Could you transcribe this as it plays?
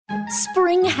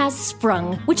Spring has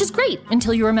sprung, which is great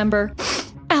until you remember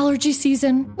allergy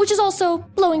season, which is also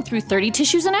blowing through 30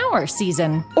 tissues an hour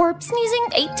season, or sneezing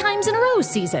 8 times in a row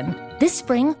season. This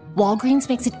spring, Walgreens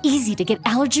makes it easy to get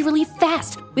allergy relief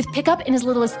fast, with pickup in as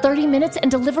little as 30 minutes and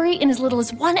delivery in as little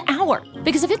as 1 hour.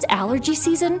 Because if it's allergy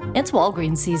season, it's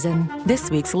Walgreens season.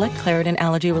 This week, select Claritin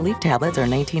Allergy Relief tablets are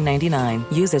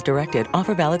 $19.99. Use as directed.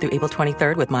 Offer valid through April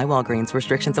 23rd with My Walgreens.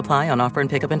 Restrictions apply on offer and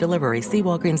pickup and delivery. See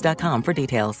walgreens.com for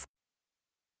details.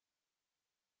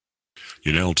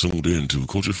 You're now tuned in to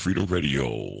Culture Freedom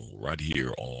Radio right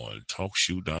here on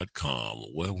TalkShoe.com,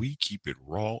 where we keep it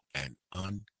raw and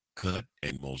uncut,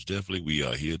 and most definitely we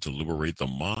are here to liberate the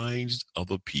minds of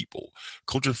the people.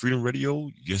 Culture Freedom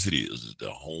Radio, yes it is, the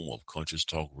home of conscious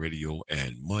talk radio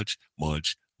and much,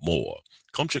 much more.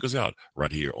 Come check us out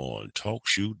right here on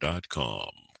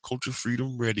TalkShoe.com. Culture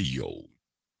Freedom Radio,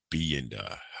 be in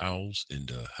the house, in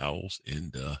the house, in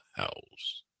the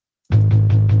house.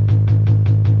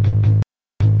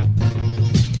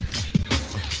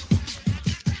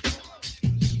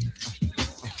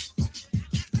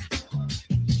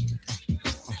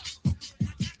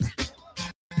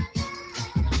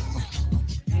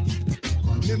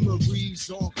 Memories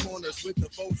on corners with the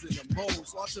foes and the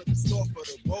moles. Watch up the store for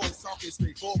the rolls, talking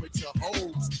straight forward to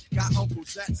hoes. Got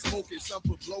uncles that smoking, some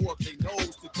for blow up their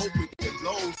nose to cope with the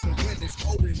lows. The wind is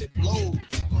cold and it blows.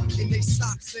 In they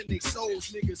socks and they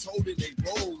soles, niggas holding they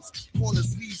rolls.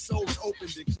 Corners leave souls open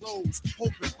and closed,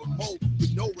 hoping for more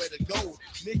with nowhere to go.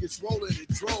 Niggas rolling in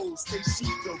droves, they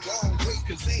shoot the wrong way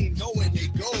cause they ain't knowing they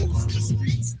goes. The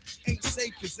streets ain't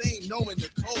safe cause they ain't knowing the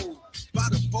code. By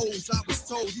the foes I was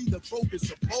told either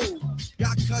focus or fold.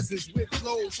 Got cousins with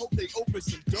flows, hope they open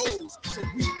some doors. So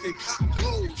we can cop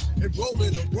clothes and roll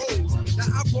in the rolls. Now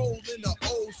I roll in the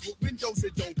O's with windows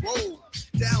that don't roll.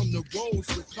 Down the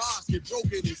roads with cars get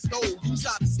broken and stole. These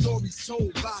are the stories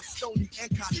told by Stony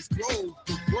and Cottage Grove.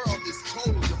 The world is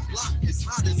cold, the block is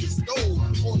hot as a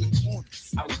stove on the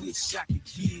corners. I wish I could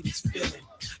get this feeling.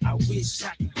 I wish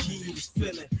I could get this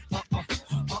feeling.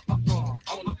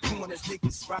 On the corners,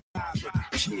 niggas robbing,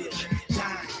 killing,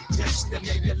 dying, just to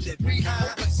make a living.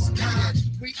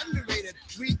 We we underrated,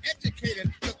 we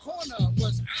educated. The corner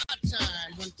was our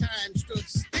time when time stood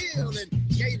still and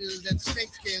gators and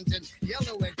snakeskins and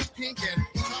yellow and pink and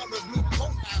color blue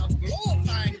profiles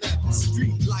glorifying the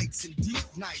street lights and deep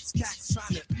nights. Cats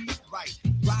trying to eat right,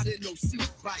 riding those seat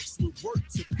bikes with work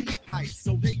to peak heights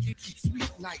so they can keep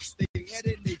sweet nights. They head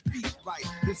in their feet right,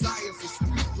 desires of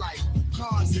street life,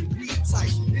 cars and weed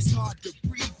types. It's hard to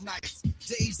breathe nights,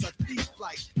 days are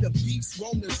thief-like. The beast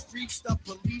roam the streets, the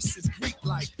police is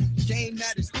Greek-like. Game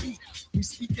that is beat, we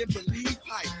speak and believe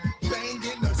hype. Bang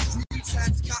in the streets,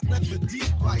 hats got left for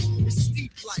deep right. It's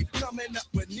steep life, coming up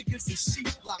with niggas is sheep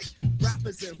like.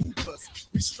 Rappers and hoopers,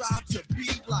 we strive to be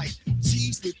like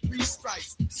G's with 3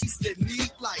 stripes, C's that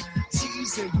need like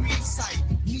T's and we sight,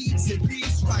 needs and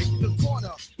these right. The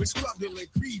corner, we struggle and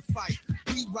greed fight.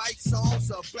 We write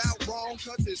songs about wrong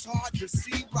cause it's hard to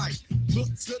see right. Look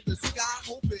to the sky,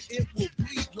 hoping it will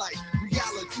bleed like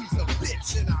reality's a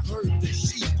bitch, and I heard the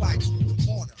sheep pipe. The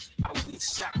corner, I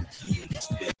wish I could hear this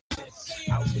feeling.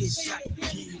 I wish I could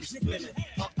hear this feeling.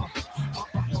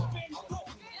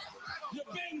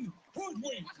 You've been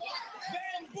hoodwinked,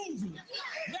 bamboozled,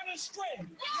 led astray,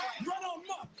 run on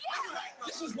muck.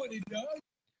 This is what he does.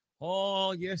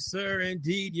 Oh, yes, sir,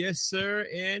 indeed. Yes, sir,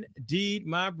 indeed,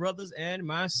 my brothers and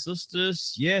my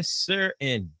sisters. Yes, sir,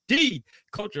 indeed.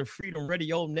 Culture Freedom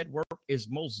Radio Network is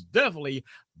most definitely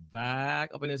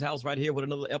back up in his house right here with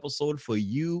another episode for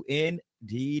you.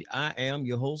 Indeed, I am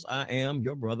your host. I am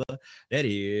your brother. That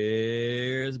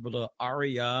is Brother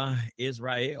Aria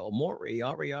Israel, Maury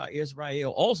Aria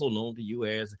Israel, also known to you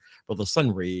as Brother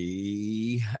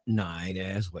Sunray 9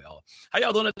 as well. How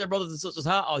y'all doing out there, brothers and sisters?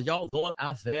 How are y'all doing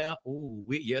out there? Oh,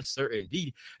 yes, sir,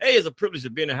 indeed. Hey, it's a privilege to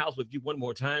be in the house with you one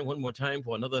more time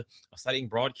for another exciting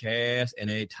broadcast and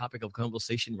a topic of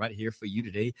conversation right here for you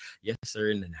today. Yes,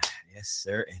 sir, and yes,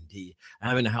 sir, indeed.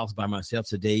 I'm in the house by myself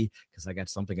today because I got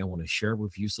something I want to share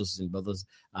with you, sisters and brothers.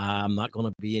 I'm not going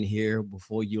to be in here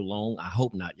before you long. I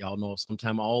hope not. Y'all know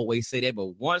sometimes I always say that,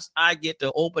 but once I get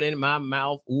to opening my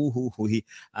mouth,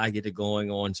 I get to going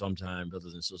on sometime,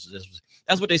 brothers and sisters.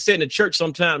 That's what they say in the church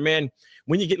sometime, man.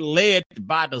 When you get led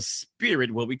by the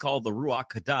Spirit, what we call the Ruach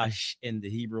Kadash in the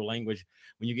Hebrew language,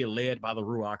 when you get led by the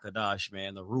Ruach Kadash,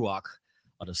 man, the Ruach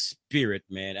of the Spirit,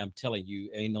 man, I'm telling you,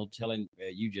 ain't no telling,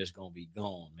 you just gonna be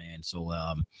gone, man. So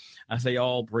I say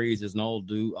all praises and all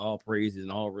due, all praises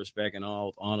and all respect and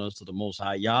all honors to the Most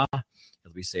High Yah,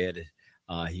 as we said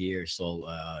here. So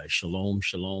shalom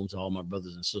to all my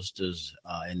brothers and sisters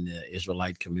in the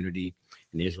Israelite community,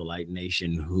 in the Israelite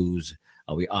nation, who's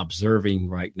we observing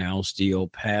right now still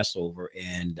Passover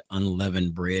and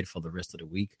unleavened bread for the rest of the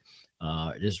week,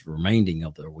 this remaining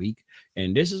of the week.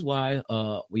 And this is why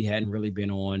we hadn't really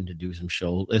been on to do some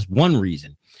shows. That's one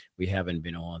reason we haven't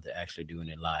been on to actually do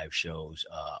any live shows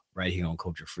right here on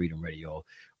Culture Freedom Radio.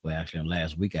 Well, actually,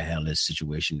 last week I had this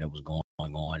situation that was going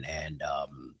on, and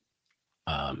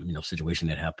situation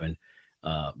that happened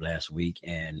last week,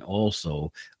 and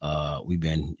also we've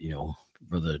been,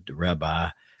 brother the Rabbi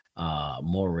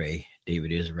Moray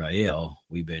David Israel,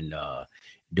 we've been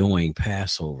doing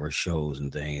Passover shows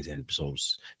and things, and so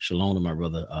shalom to my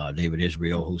brother David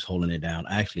Israel, who's holding it down,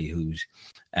 who's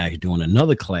actually doing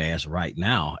another class right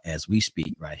now as we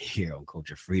speak right here on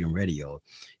Culture Freedom Radio.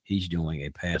 He's doing a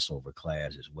Passover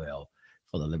class as well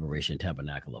for the Liberation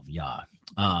Tabernacle of Yah.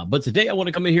 But today I want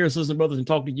to come in here, sisters and brothers, and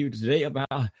talk to you today about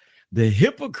the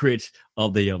hypocrites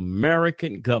of the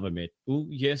American government. Oh,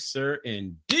 yes, sir,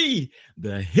 indeed,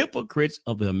 the hypocrites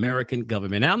of the American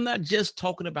government. Now, I'm not just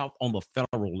talking about on the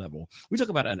federal level. We talk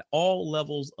about at all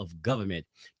levels of government.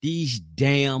 These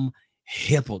damn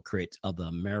hypocrites of the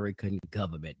American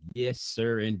government. Yes,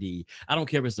 sir, indeed. I don't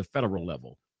care if it's the federal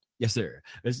level. Yes, sir.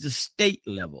 It's the state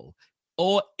level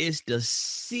or it's the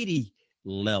city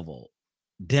level.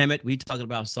 Damn it, we talking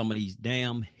about some of these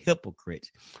damn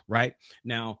hypocrites, right?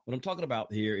 Now, what I'm talking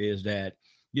about here is that,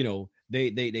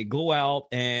 they go out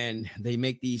and they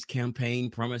make these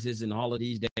campaign promises and all of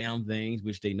these damn things,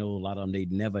 which they know a lot of them they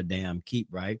never damn keep,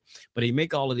 right? But they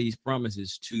make all of these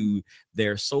promises to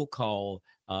their so-called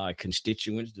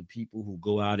constituents, the people who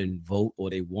go out and vote or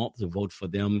they want to vote for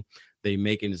them. They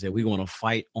make it and say, we want to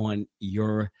fight on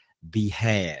your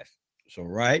behalf. So,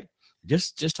 right?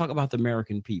 Just talk about the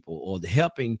American people or the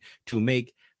helping to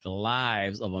make the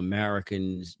lives of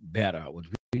Americans better, which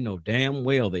we know damn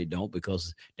well they don't,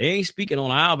 because they ain't speaking on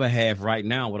our behalf right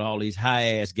now with all these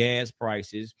high-ass gas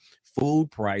prices, food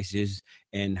prices,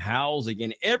 and housing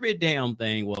and every damn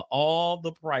thing. Well, all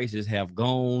the prices have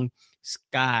gone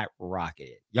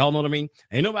skyrocketed. Y'all know what I mean?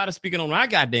 Ain't nobody speaking on my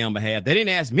goddamn behalf. They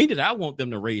didn't ask me that I want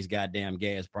them to raise goddamn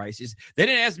gas prices. They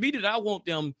didn't ask me that I want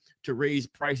them to raise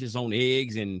prices on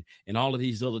eggs and all of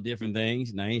these other different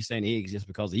things. And I ain't saying eggs just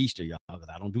because of Easter, y'all, because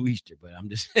I don't do Easter, but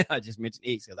I just mentioned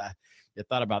eggs because I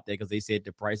thought about that because they said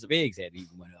the price of eggs had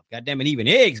even went up. God damn it, even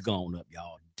eggs gone up,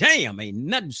 y'all. Damn, ain't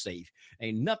nothing safe.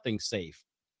 Ain't nothing safe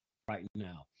right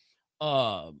now.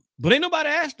 But ain't nobody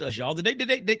asked us, y'all. Did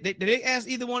they ask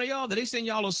either one of y'all? Did they send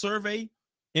y'all a survey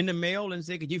in the mail and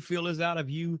say, could you fill this out of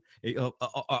you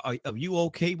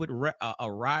okay with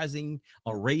raising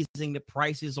the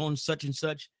prices on such and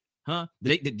such? Huh?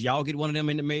 Did y'all get one of them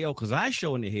in the mail? Because I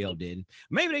sure in the hell didn't.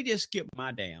 Maybe they just skipped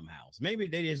my damn house. Maybe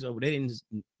they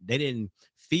didn't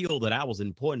feel that I was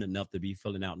important enough to be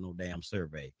filling out no damn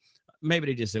survey. Maybe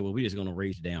they just said, well, we're just gonna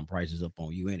raise the damn prices up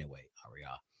on you anyway.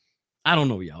 I don't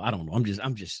know, y'all. I don't know.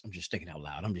 I'm just thinking out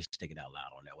loud. I'm just thinking out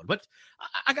loud on that one. But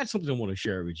I got something I want to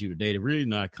share with you today. To really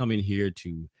not come in here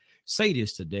to say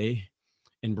this today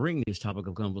and bring this topic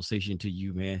of conversation to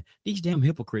you, man. These damn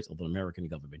hypocrites of the American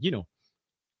government.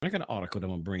 I got an article that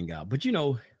I'm gonna bring out, but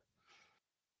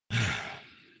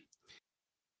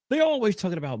they're always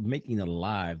talking about making the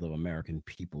lives of American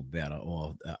people better,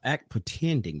 or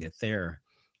pretending that they're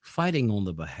fighting on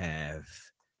the behalf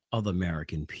of the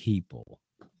American people.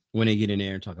 When they get in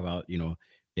there and talk about,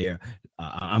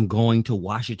 I'm going to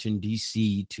Washington,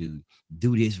 D.C. to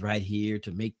do this right here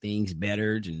to make things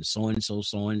better and so and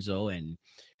so. And,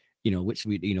 which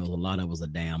a lot of us a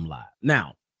damn lie.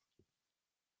 Now,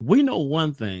 we know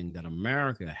one thing that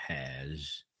America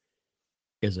has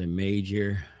is a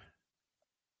major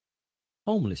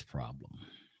homeless problem.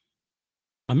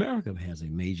 America has a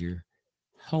major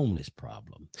homeless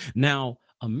problem. Now,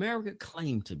 America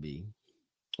claimed to be,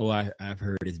 I've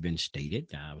heard it's been stated,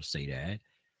 I would say that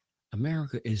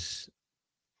America is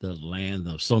the land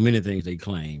of so many things they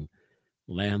claim,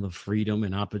 land of freedom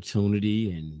and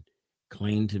opportunity, and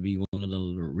claim to be one of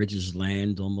the richest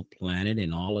lands on the planet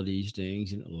and all of these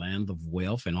things, and land of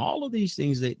wealth and all of these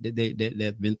things that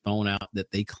have been thrown out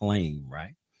that they claim,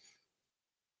 right?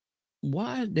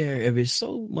 Why if it's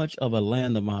so much of a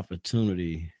land of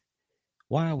opportunity,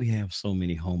 why do we have so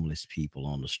many homeless people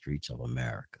on the streets of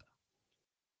America?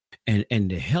 And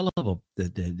the hell of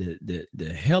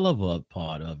a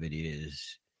part of it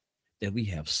is that we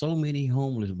have so many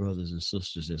homeless brothers and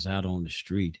sisters that's out on the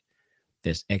street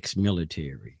that's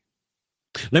ex-military.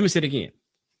 Let me say it again.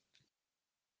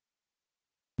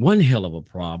 One hell of a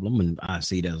problem, and I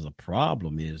see it as a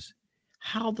problem, is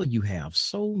how do you have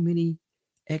so many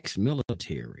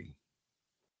ex-military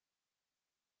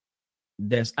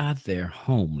that's out there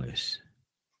homeless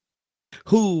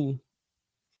who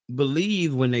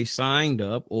believe when they signed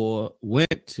up or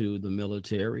went to the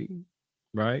military,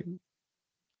 right?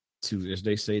 To, as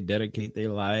they say, dedicate their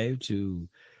life to,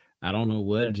 I don't know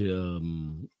what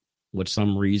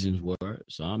some reasons were.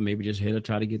 Some maybe just had to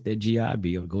try to get their GI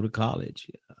Bill or go to college.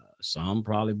 Some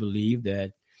probably believe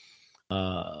that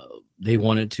they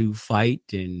wanted to fight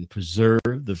and preserve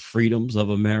the freedoms of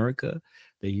America.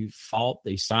 They fought,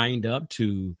 they signed up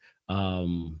to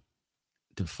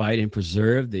fight and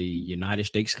preserve the United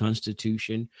States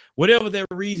Constitution. Whatever their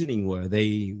reasoning were,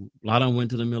 a lot of them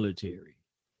went to the military.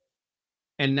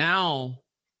 And now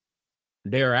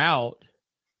they're out.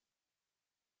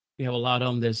 You have a lot of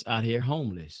them that's out here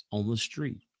homeless on the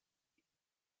street.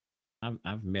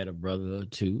 I've met a brother or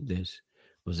two that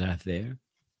was out there.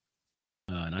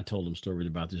 And I told him stories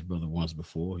about this brother once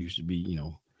before. He used to be,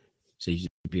 so he used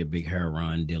to be a big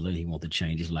heroin dealer. He wanted to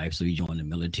change his life. So he joined the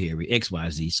military,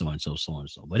 XYZ, so and so, so and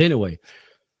so. But anyway,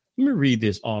 let me read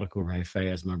this article right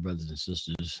fast, my brothers and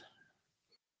sisters.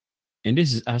 And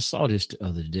I saw this the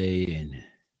other day, and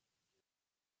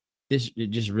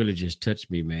it just really just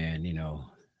touched me, man,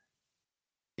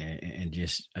 and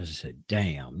just, I just said,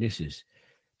 damn, this is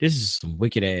some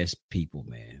wicked ass people,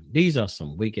 man. These are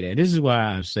some wicked ass. This is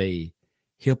why I say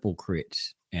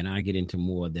hypocrites. And I get into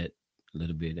more of that a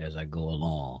little bit as I go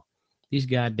along. These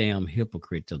goddamn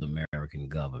hypocrites of the American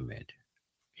government.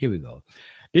 Here we go.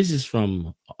 This is from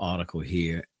an article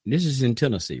here. This is in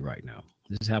Tennessee right now.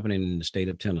 This is happening in the state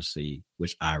of Tennessee,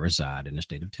 which I reside in the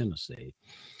state of Tennessee.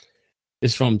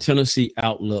 It's from Tennessee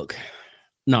Outlook.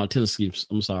 No, Tennessee,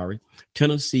 I'm sorry.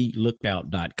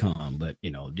 TennesseeLookout.com. But,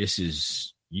 this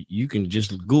is, you can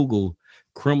just Google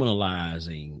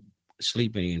criminalizing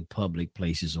sleeping in public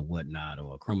places or whatnot,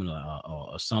 or criminal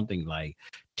or something like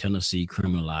Tennessee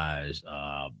criminalized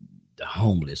the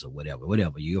homeless or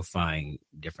whatever. You'll find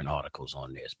different articles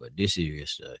on this. But this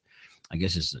is, I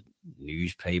guess it's a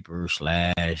newspaper /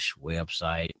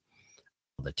 website,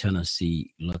 the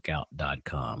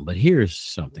TennesseeLookout.com. But here's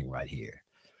something right here.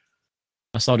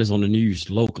 I saw this on the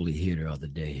news locally here the other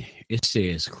day. It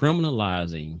says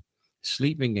criminalizing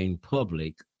sleeping in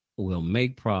public will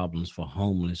make problems for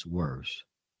homeless worse.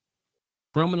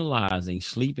 Criminalizing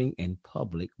sleeping in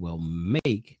public will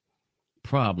make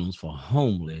problems for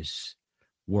homeless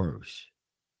worse.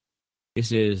 It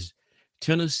says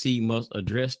Tennessee must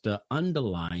address the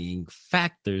underlying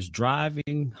factors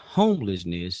driving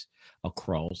homelessness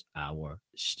across our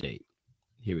state.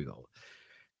 Here we go.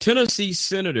 Tennessee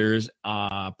senators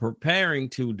are preparing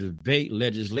to debate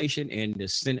legislation in the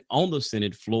Senate, on the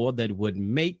Senate floor, that would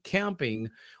make camping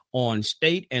on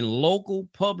state and local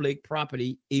public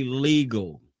property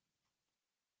illegal.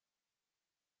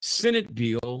 Senate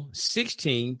Bill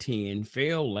 1610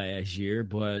 failed last year,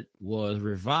 but was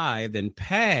revived and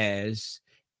passed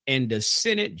in the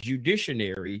Senate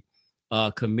Judiciary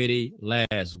Committee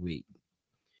last week.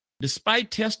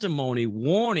 Despite testimony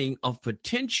warning of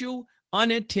potential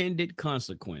unintended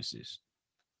consequences,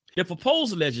 the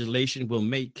proposed legislation will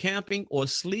make camping or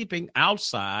sleeping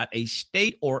outside a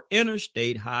state or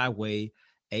interstate highway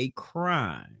a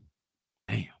crime.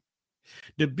 Damn.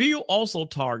 The bill also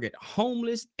target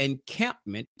homeless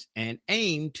encampments and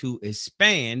aim to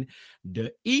expand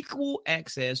the Equal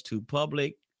Access to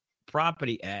Public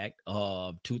Property Act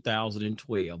of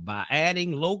 2012 by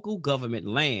adding local government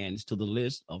lands to the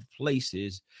list of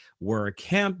places where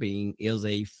camping is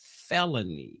a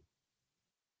felony.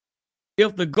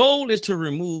 If the goal is to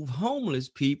remove homeless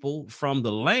people from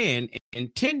the land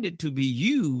intended to be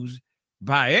used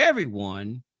by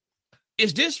everyone,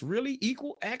 is this really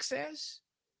equal access?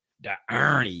 The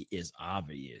irony is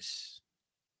obvious,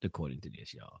 according to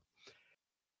this, y'all.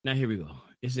 Now, here we go.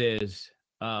 It says,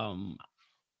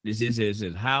 it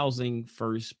says housing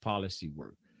first policy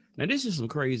work. Now, this is some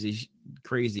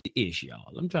crazy-ish,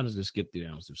 y'all. I'm trying to just skip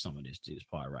through some of this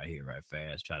part right here, right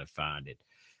fast, try to find it.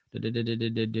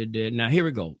 Now, here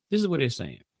we go. This is what it's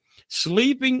saying.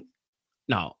 Sleeping.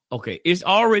 No, okay. It's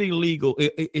already legal.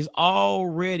 It's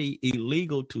already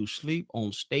illegal to sleep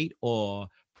on state or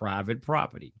private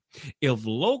property. If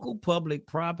local public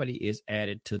property is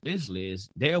added to this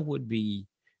list, there would be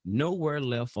nowhere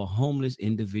left for homeless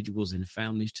individuals and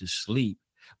families to sleep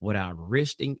without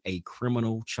risking a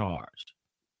criminal charge.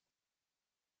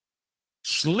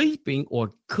 Sleeping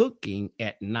or cooking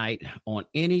at night on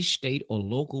any state or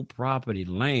local property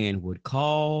land would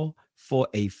call for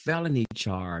a felony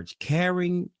charge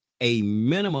carrying a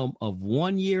minimum of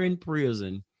 1 year in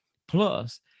prison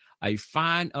plus a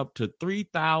fine up to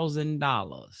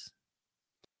 $3,000.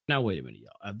 Now, wait a minute,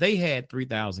 y'all. If they had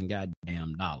 $3,000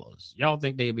 goddamn dollars, y'all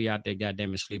think they'd be out there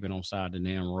goddamn sleeping on side the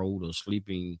damn road or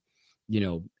sleeping,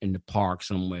 in the park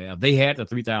somewhere? If they had the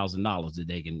 $3,000 that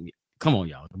they can, come on,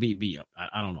 y'all.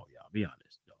 I don't know, y'all. Be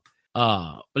honest.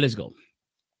 But let's go.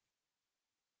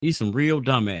 These some real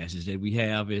dumbasses that we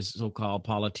have as so-called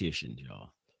politicians,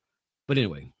 y'all. But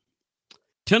anyway,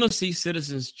 Tennessee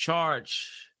citizens charged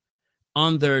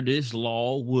under this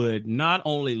law would not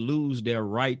only lose their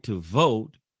right to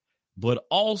vote, but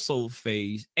also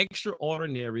face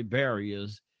extraordinary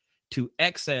barriers to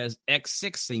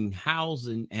accessing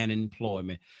housing and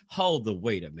employment.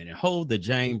 Wait a minute. Hold the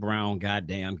Jane Brown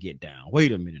goddamn get down.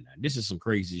 Wait a minute now. This is some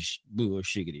crazy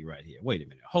bullshiggity right here. Wait a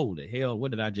minute. Hold the hell.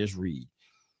 What did I just read?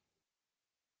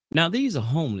 Now, these are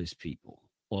homeless people,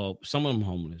 or some of them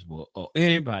homeless, or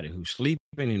anybody who's sleeping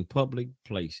in public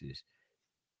places.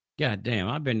 God damn,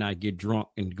 I better not get drunk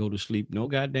and go to sleep no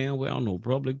goddamn well, no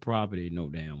public property, no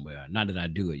damn well. Not that I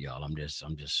do it, y'all. I'm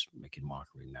just making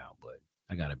mockery now, but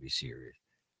I gotta be serious.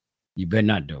 You better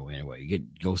not do it anyway.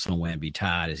 Go somewhere and be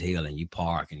tired as hell and you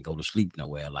park and go to sleep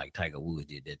nowhere like Tiger Woods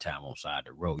did that time on side of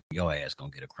the road. Your ass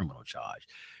gonna get a criminal charge.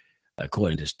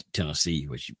 According to Tennessee,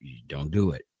 which you don't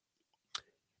do it.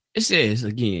 It says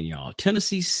again, y'all,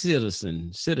 Tennessee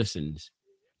citizens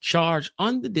charged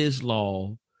under this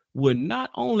law would not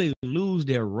only lose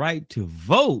their right to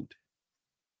vote,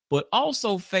 but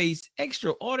also face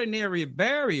extraordinary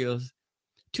barriers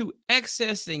to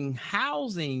accessing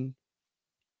housing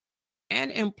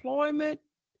and employment.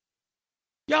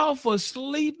 Y'all, for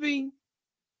sleeping.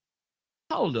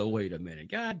 Hold on, wait a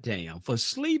minute. God damn. For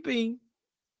sleeping,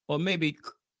 or maybe,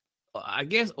 I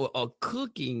guess, or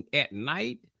cooking at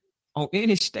night on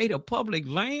any state or public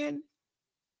land.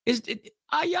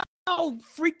 Are y'all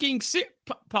freaking sick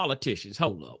politicians?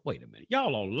 Hold up, wait a minute.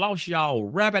 Y'all done lost y'all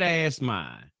rabbit ass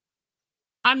mind.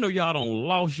 I know y'all done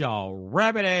lost y'all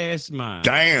rabbit ass mind.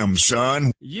 Damn,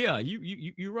 son. Yeah,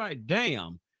 you're right.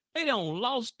 Damn, they done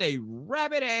lost their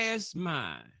rabbit ass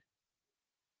mind.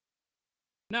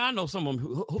 Now I know some of them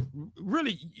who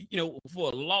really,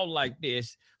 for a law like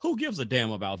this, who gives a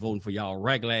damn about voting for y'all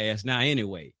regular ass now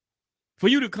anyway? For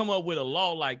you to come up with a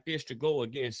law like this to go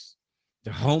against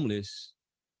the homeless,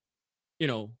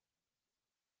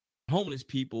 homeless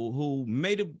people who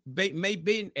may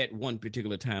been at one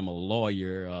particular time a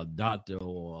lawyer, a doctor,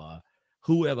 or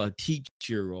whoever, a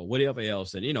teacher, or whatever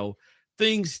else. And,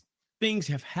 things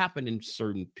have happened in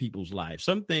certain people's lives.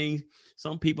 Some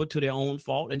people to their own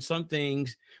fault. And some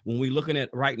things, when we're looking at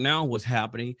right now what's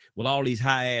happening with all these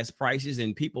high ass prices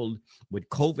and people with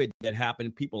COVID that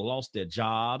happened, people lost their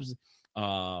jobs.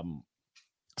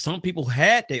 Some people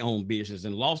had their own business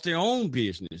and lost their own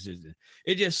businesses.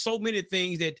 It's just so many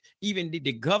things that even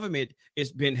the government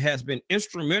has been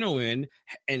instrumental in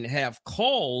and have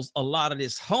caused a lot of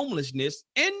this homelessness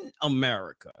in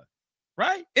America,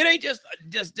 right? It ain't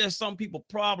just some people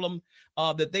problem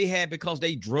that they had because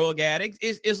they drug addicts.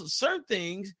 It's certain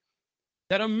things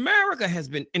that America has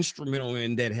been instrumental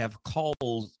in that have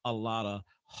caused a lot of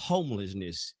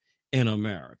homelessness in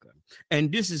America.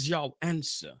 And this is your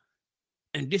answer.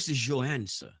 And this is your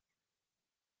answer.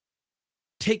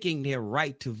 Taking their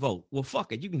right to vote. Well,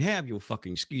 fuck it. You can have your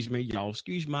fucking, excuse me, y'all.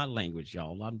 Excuse my language,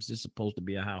 y'all. I'm just supposed to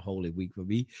be a high holy week for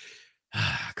me.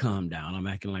 Calm down. I'm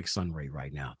acting like Sunray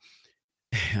right now.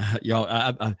 Y'all,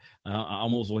 I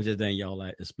almost was just saying y'all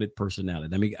like a split personality.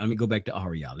 Let me go back to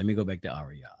Aria.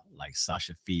 Like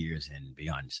Sasha Fierce and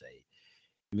Beyonce.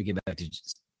 Let me get back to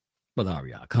Brother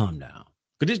Aria. Calm down.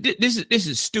 Because this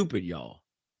is stupid, y'all.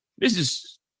 This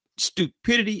is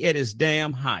stupidity at its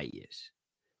damn highest.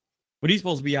 But he's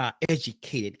supposed to be our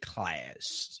educated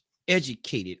class.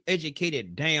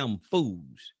 Educated damn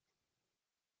fools.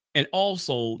 And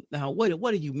also, now, what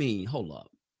do you mean? Hold up.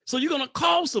 So you're going to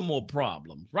cause some more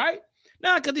problems, right?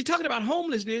 Now, because they're talking about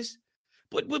homelessness,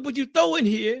 but you throw in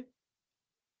here,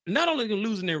 not only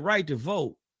losing their right to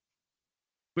vote,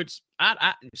 which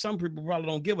some people probably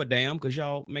don't give a damn because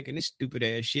y'all making this stupid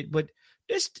ass shit, but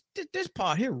this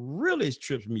part here really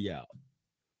trips me out.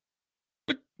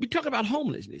 But we talk about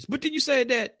homelessness. But then you say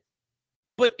that,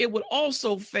 but it would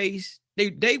also face,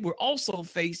 they would also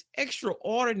face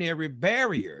extraordinary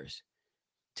barriers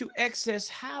to access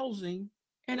housing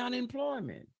and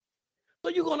unemployment.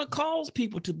 So you're going to cause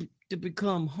people to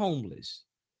become homeless.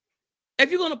 If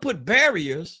you're going to put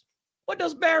barriers, what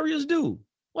does barriers do?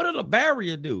 What does a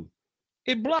barrier do?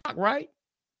 It block, right?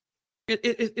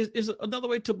 It's another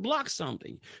way to block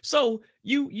something. So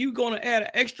you're going to add an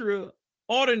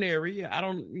extraordinary,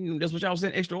 that's what y'all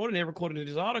saying, extraordinary, according to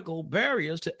this article,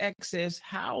 barriers to access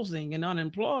housing and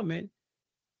unemployment.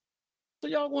 So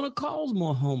y'all want to cause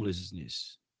more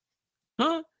homelessness.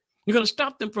 Huh? You're going to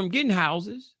stop them from getting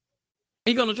houses.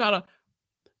 You're going to try to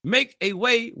make a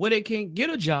way where they can't get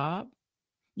a job.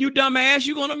 You dumbass,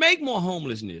 you're going to make more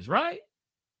homelessness, right?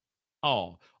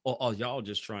 Oh, or y'all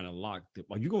just trying to lock them.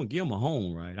 Are you going to give them a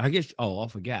home, right? I guess, I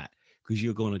forgot. Because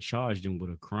you're going to charge them with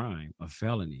a crime, a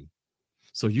felony.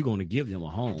 So you're going to give them a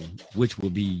home, which will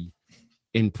be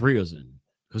in prison.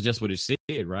 Because that's what it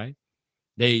said, right?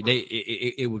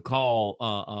 It would call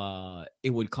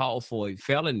for a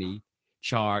felony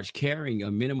charge carrying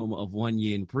a minimum of 1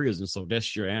 year in prison. So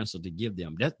that's your answer to give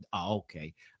them.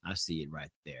 Okay. I see it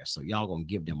right there. So y'all gonna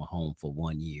give them a home for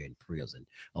 1 year in prison.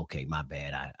 Okay, my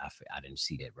bad. I didn't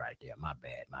see that right there. My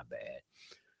bad.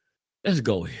 Let's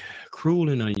go here. Cruel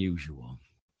and unusual.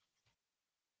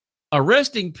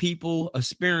 Arresting people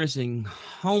experiencing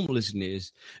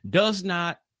homelessness does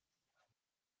not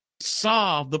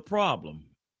solve the problem.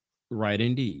 Right,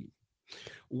 indeed.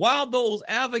 While those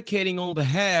advocating on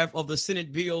behalf of the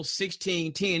Senate Bill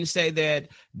 1610 say that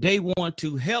they want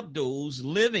to help those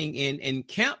living in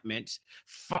encampments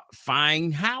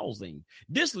find housing,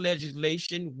 this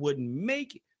legislation would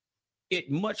make it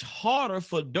much harder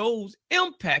for those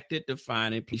impacted to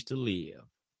find a place to live.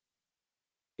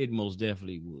 It most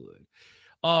definitely would.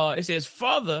 It says,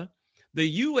 further, the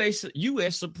U.S.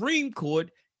 Supreme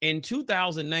Court in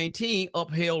 2019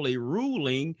 upheld a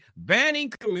ruling banning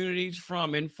communities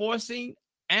from enforcing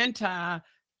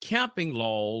anti-camping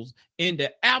laws in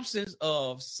the absence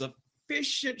of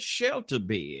sufficient shelter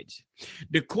beds.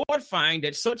 The court found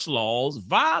that such laws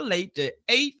violate the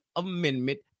 8th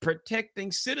Amendment,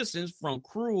 protecting citizens from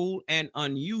cruel and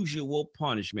unusual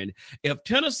punishment. If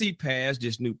Tennessee passed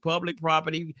this new public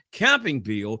property camping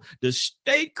bill, the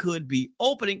state could be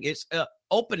opening itself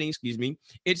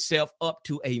up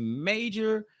to a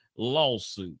major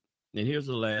lawsuit. And here's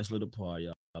the last little part,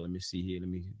 y'all. Let me see here.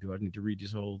 Do I need to read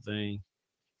this whole thing?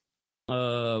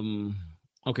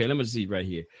 Okay, let me see right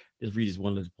here. Let's read this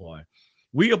one little part.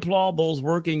 We applaud those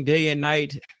working day and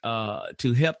night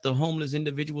to help the homeless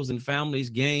individuals and families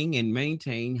gain and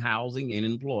maintain housing and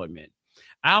employment.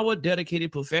 Our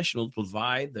dedicated professionals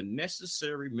provide the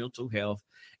necessary mental health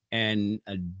and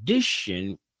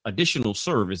additional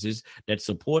services that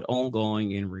support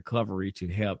ongoing and recovery to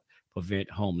help prevent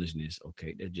homelessness.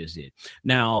 Okay, that's just it.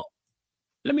 Now,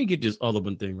 let me get this other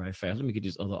one thing right fast. Let me get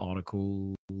this other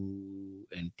article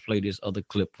and play this other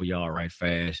clip for y'all right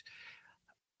fast.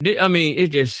 I mean,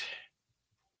 it's just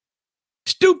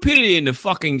stupidity in the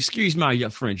fucking, excuse my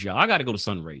French, y'all. I got to go to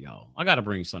Sunray, y'all. I got to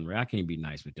bring Sunray. I can't be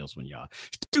nice with this one, y'all.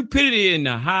 Stupidity in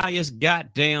the highest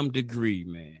goddamn degree,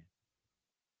 man.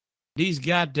 These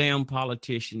goddamn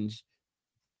politicians,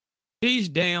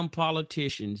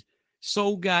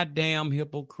 so goddamn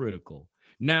hypocritical.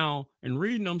 Now, and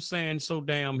reading them saying so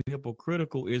damn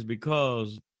hypocritical is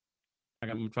because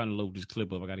I'm trying to load this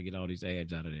clip up. I got to get all these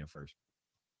ads out of there first.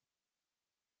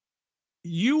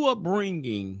 You are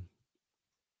bringing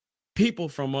people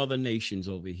from other nations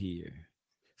over here,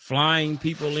 flying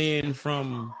people in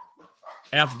from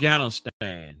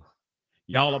Afghanistan.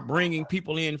 Y'all are bringing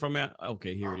people in from,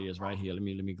 okay, here it is right here. Let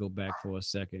me go back for a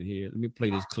second here. Let me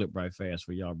play this clip right fast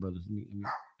for y'all, brothers. Let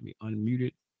me unmute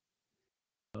it.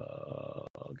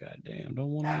 Goddamn,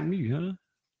 don't want to unmute, huh?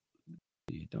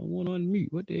 You don't want to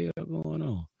unmute. What the hell going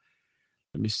on?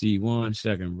 Let me see 1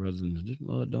 second, brothers. This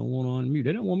mother don't want to unmute.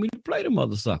 They don't want me to play the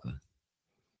mother sucker.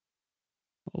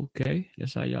 Okay,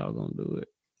 that's how y'all gonna do it.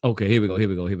 Okay, here we go.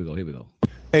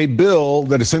 A bill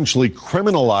that essentially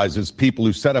criminalizes people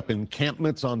who set up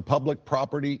encampments on public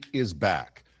property is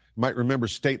back. You might remember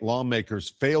state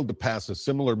lawmakers failed to pass a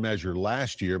similar measure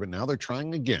last year, but now they're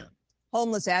trying again.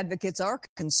 Homeless advocates are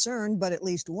concerned, but at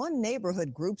least one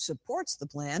neighborhood group supports the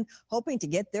plan, hoping to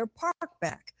get their park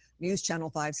back. News Channel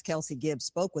 5's Kelsey Gibbs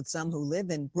spoke with some who live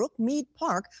in Brookmead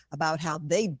Park about how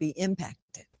they'd be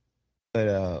impacted.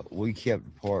 But we kept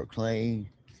the park clean.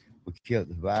 We kept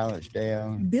the violence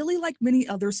down. Billy, like many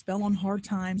others, fell on hard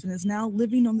times and is now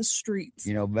living on the streets.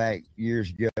 You know, back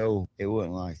years ago, it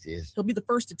wasn't like this. He'll be the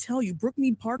first to tell you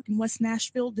Brookmead Park in West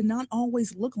Nashville did not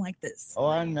always look like this. Oh,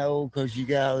 I know, because you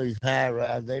got all these high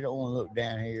rises. They don't want to look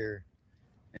down here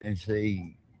and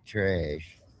see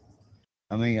trash.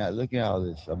 I mean, look at all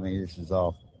this. I mean, this is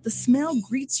awful. The smell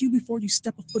greets you before you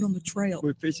step a foot on the trail.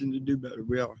 We're fixing to do better.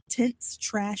 We are. Tents,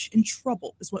 trash, and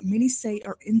trouble is what many say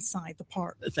are inside the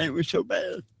park. They think we're so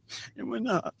bad, and we're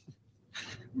not.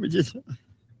 We're just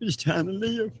trying to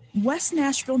live. West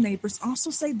Nashville neighbors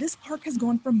also say this park has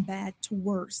gone from bad to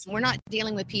worse. We're not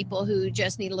dealing with people who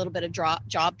just need a little bit of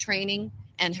job training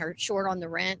and her short on the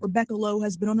rent. Rebecca Lowe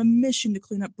has been on a mission to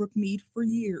clean up Brookmead for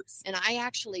years. And I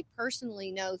actually personally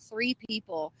know 3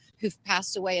 people who've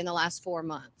passed away in the last 4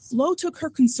 months. Lowe took her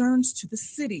concerns to the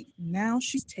city. Now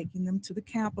she's taking them to the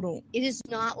Capitol. It is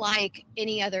not like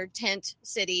any other tent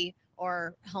city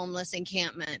or homeless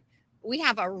encampment. We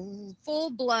have a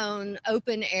full-blown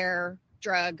open-air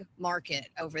drug market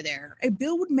over there. A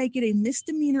bill would make it a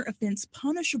misdemeanor offense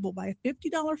punishable by a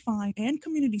 $50 fine and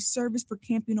community service for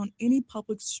camping on any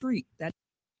public street.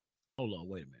 Hold on,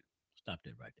 wait a minute. Stop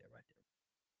that right there.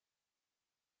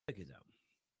 Check it out.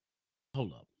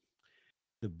 Hold up.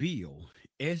 The bill,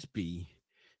 SB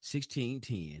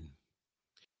 1610,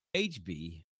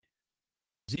 HB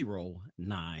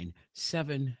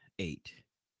 0978,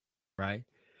 right,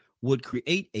 would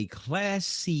create a Class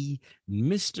C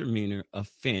misdemeanor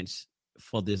offense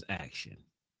for this action,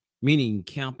 meaning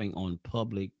camping on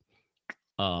public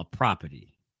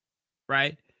property,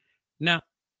 right? Now,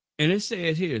 and it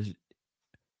says here,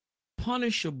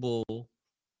 punishable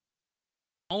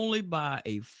only by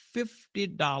a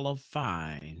 $50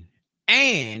 fine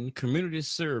and community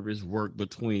service work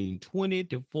between 20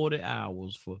 to 40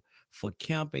 hours for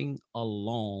camping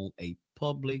along a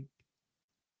public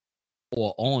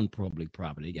or on public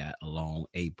property, got along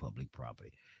a public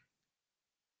property.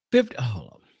 50, hold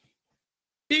on.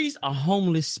 These are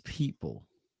homeless people,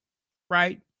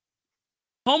 right?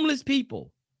 Homeless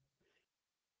people.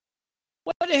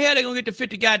 What the hell are they gonna get the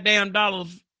 $50 goddamn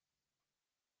dollars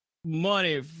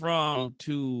money from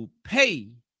to pay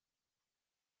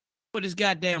for this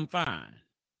goddamn fine?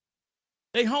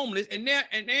 They homeless, and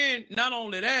then not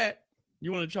only that,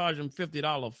 you want to charge them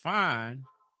 $50 fine,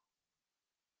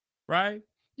 right?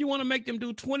 You want to make them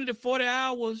do 20 to 40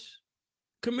 hours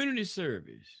community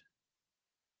service.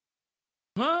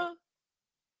 Huh?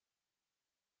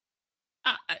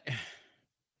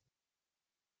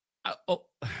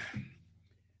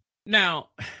 Now,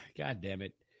 God damn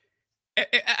it.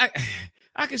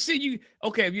 I can see you.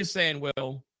 Okay, if you're saying,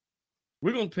 well,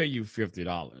 we're going to pay you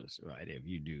 $50, right? If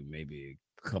you do maybe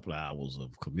a couple of hours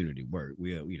of community work,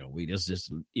 that's just,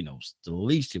 the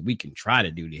least that we can try to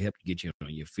do to help you get you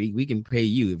on your feet. We can pay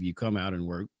you if you come out and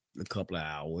work a couple of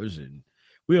hours, and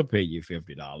we'll pay you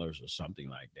 $50 or something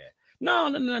like that. No,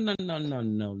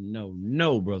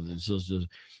 brothers and sisters.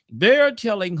 They're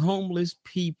telling homeless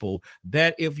people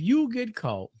that if you get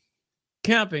caught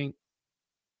camping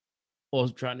or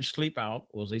trying to sleep out,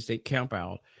 or as they say, camp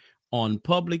out on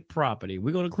public property,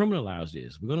 we're going to criminalize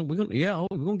this. We're going to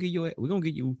give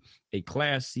you a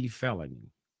Class C felony.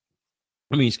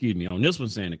 On this one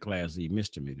saying a Class C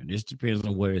misdemeanor. This depends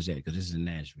on where it's at, because this is in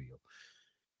Nashville.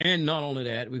 And not only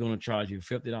that, we're going to charge you a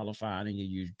 $50 fine and you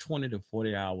use 20 to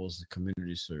 40 hours of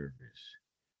community service.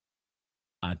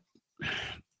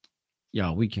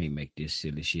 Y'all, we can't make this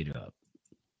silly shit up.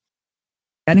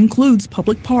 That includes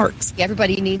public parks.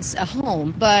 Everybody needs a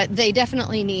home, but they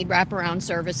definitely need wraparound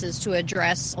services to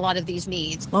address a lot of these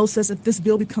needs. Lowe says if this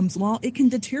bill becomes law, it can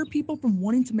deter people from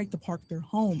wanting to make the park their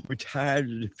home. We're tired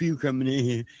of the few coming in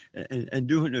here and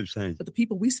doing those things. But the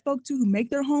people we spoke to who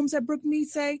make their homes at Brookmead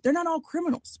say they're not all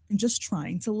criminals and just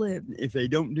trying to live. If they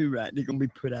don't do right, they're going to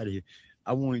be put out of here.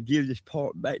 I want to give this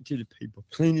park back to the people.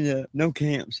 Clean it up. No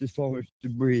camps as far as the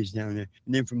bridge down there.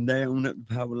 And then from there on up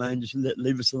the power line, just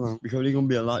leave us alone. Because there's going to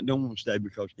be a lot don't want to stay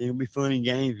because there's going to be fun and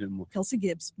games anymore. Kelsey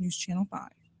Gibbs, News Channel 5.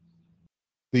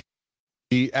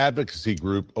 The advocacy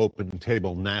group Open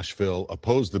Table Nashville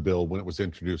opposed the bill when it was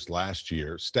introduced last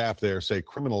year. Staff there say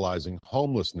criminalizing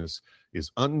homelessness is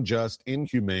unjust,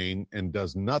 inhumane, and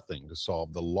does nothing to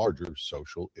solve the larger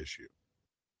social issue.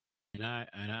 And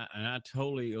I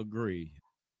totally agree.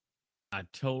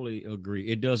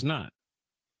 It does not.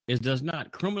 It does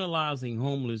not. Criminalizing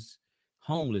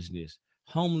homelessness,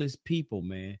 homeless people,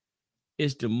 man,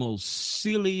 it's the most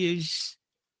silliest.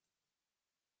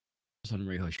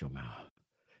 Hush your mouth.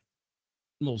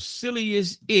 Most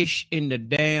silliest ish in the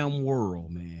damn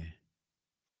world, man.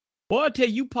 Boy, I tell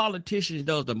you, politicians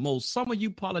does the most. Some of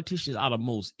you politicians are the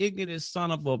most ignorant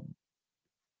son of a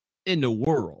in the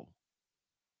world.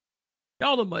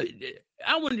 Y'all,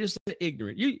 I wouldn't just say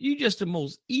ignorant. You just the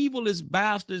most evilest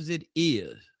bastards it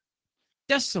is.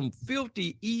 Just some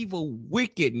filthy, evil,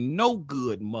 wicked, no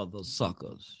good mother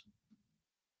suckers.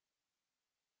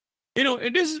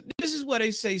 And this is what they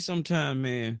say sometimes,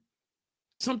 man.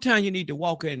 Sometimes you need to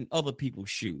walk in other people's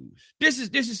shoes. This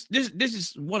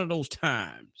is one of those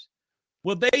times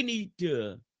where they need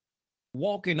to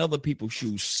walk in other people's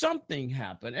shoes. Something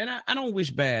happened, and I don't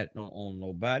wish bad on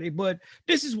nobody, but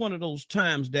this is one of those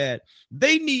times that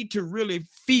they need to really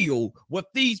feel what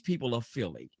these people are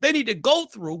feeling. They need to go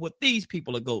through what these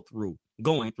people are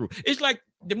going through. It's like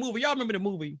the movie. Y'all remember the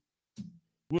movie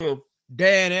with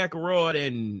Dan Aykroyd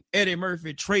and Eddie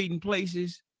Murphy trading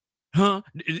places? Huh?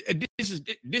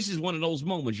 This is one of those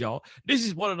moments, y'all. This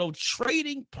is one of those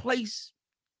trading places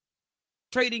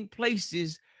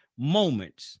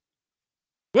moments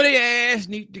where they ass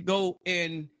need to go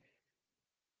and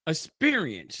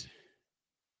experience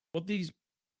what these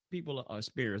people are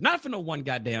experiencing. Not for no one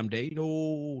goddamn day.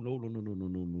 No,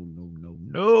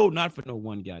 not for no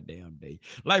one goddamn day.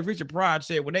 Like Richard Pryor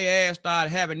said, when they ass started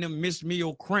having them missed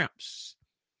meal cramps,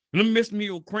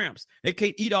 they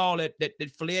can't eat all that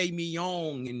filet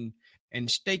mignon and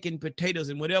steak and potatoes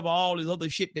and whatever, all this other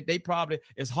shit that they probably,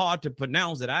 it's hard to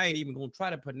pronounce that. I ain't even gonna try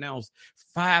to pronounce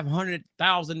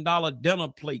 $500,000 dinner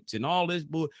plates and all this.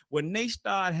 But when they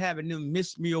start having them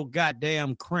missed meal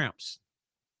goddamn cramps,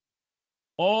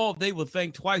 they will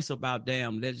think twice about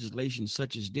damn legislation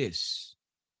such as this.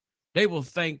 They will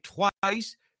think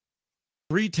twice,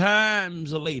 3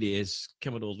 times a lady, as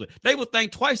Kimmer's. They will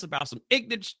think twice about some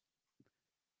ignorant.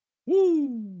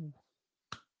 Woo.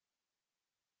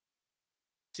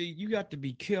 See, you got to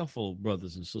be careful,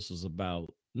 brothers and sisters,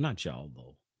 about, not y'all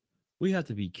though. We have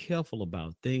to be careful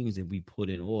about things that we put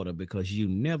in order, because you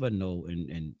never know,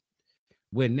 and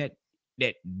when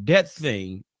that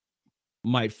thing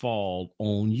might fall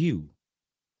on you.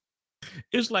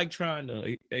 It's like trying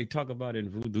to, they talk about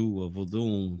in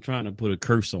voodoo, trying to put a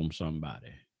curse on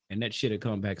somebody, and that shit will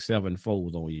come back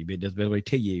 7-fold on you. But that's the way I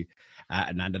tell you,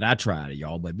 not that I tried it,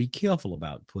 y'all, but be careful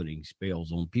about putting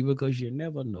spells on people, because you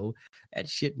never know, that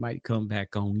shit might come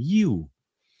back on you.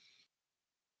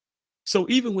 So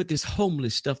even with this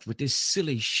homeless stuff, with this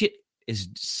silly shit is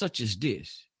such as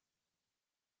this,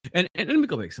 and let me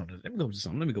go back to something. Let me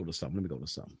go to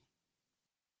something.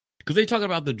 Because they talk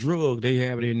about the drug, they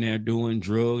have it in there doing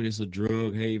drug. It's a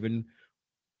drug haven.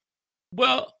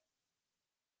 Well,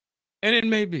 and it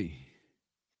may be.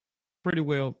 Pretty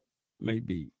well may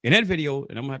be. In that video,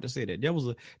 and I'm gonna have to say that there was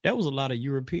a lot of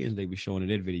Europeans they were showing in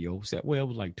that video. Well, it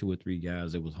was like 2 or 3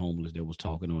 guys that was homeless that was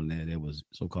talking on that. That was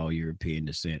so-called European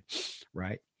descent,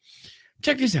 right?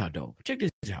 Check this out, though. Check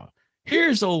this out.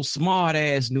 Here's old smart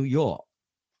ass New York.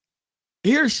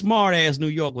 Here's smart ass New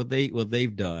York, what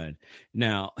they've done.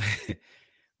 Now,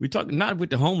 we talk not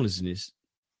with the homelessness,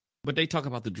 but they talk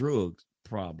about the drug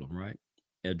problem, right?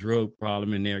 A drug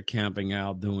problem, and they're camping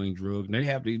out doing drugs. And they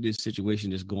have this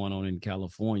situation that's going on in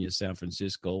California, San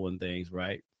Francisco, and things,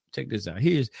 right? Check this out.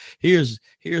 Here's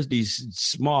these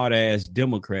smart ass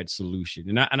Democrat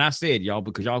solution. And I said, y'all,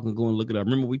 because y'all can go and look it up.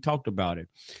 Remember, we talked about it.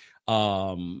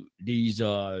 These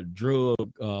drug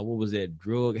what was that,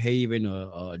 drug haven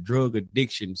or drug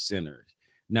addiction centers.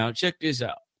 Now check this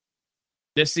out.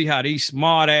 Let's see how these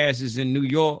smart asses in New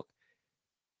York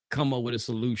come up with a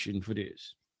solution for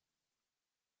this.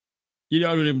 You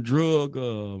know, them drug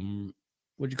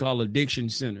addiction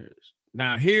centers.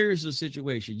 Now here's the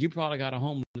situation. You probably got a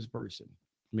homeless person,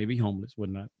 maybe homeless,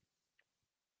 whatnot.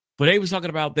 But they was talking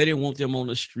about they didn't want them on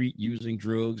the street using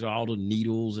drugs, all the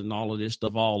needles and all of this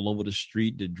stuff all over the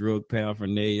street, the drug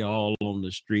paraphernalia all on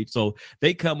the street. So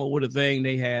they come up with a thing.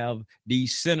 They have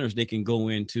these centers they can go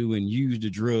into and use the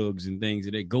drugs and things.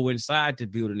 And they go inside the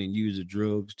building and use the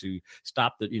drugs to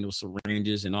stop the,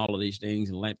 syringes and all of these things,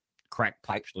 and let crack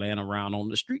pipes laying around on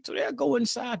the street. So they'll go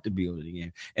inside the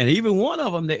building. And even one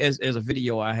of them, as a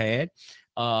video I had,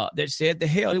 that said the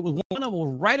hell, it was one of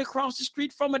them right across the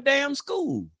street from a damn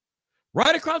school.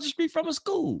 Right across the street from a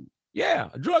school. Yeah,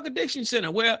 a drug addiction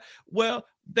center where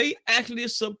they actually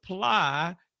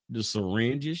supply the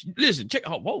syringes. Listen, check.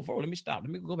 Whoa, let me stop. Let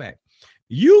me go back.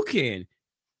 You can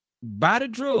buy the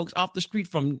drugs off the street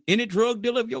from any drug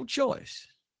dealer of your choice.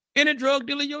 Any drug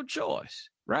dealer of your choice,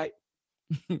 right?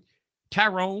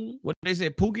 Tyrone, what they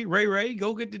said, Pookie, Ray,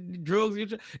 go get the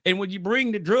drugs. And when you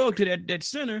bring the drug to that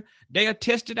center, they'll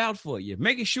test it out for you,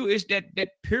 making sure it's that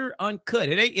pure uncut.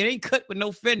 It ain't cut with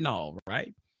no fentanyl,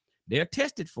 right? They'll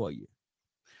test it for you.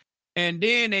 And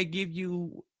then they give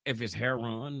you, if it's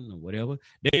heroin or whatever,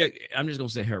 I'm just gonna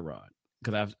say heroin,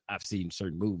 because I've seen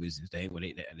certain movies and things where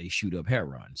they shoot up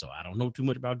heroin. So I don't know too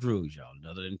much about drugs, y'all,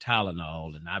 other than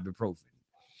Tylenol and ibuprofen.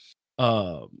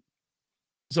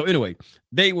 So anyway,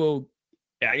 they will,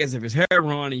 I guess if it's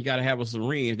heroin and you got to have a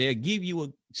syringe, they'll give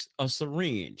you a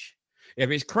syringe. If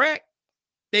it's crack,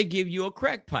 they give you a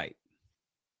crack pipe.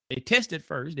 They test it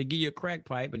first. They give you a crack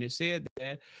pipe, and it said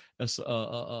that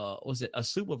a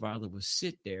supervisor would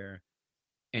sit there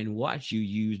and watch you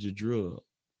use the drug,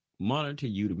 monitor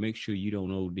you to make sure you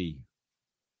don't OD.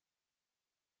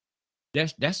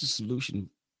 That's the solution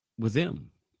with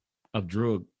them of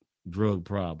drug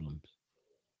problems.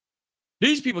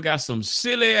 These people got some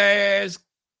silly ass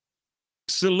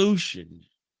solutions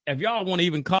if y'all want to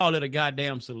even call it a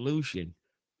goddamn solution,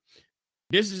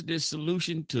 this is the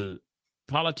solution to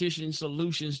politicians'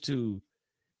 solutions to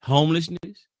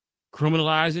homelessness,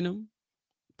 criminalizing them,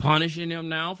 punishing them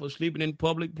now for sleeping in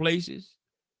public places.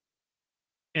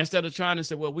 Instead of trying to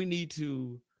say, well, we need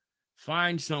to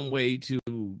find some way to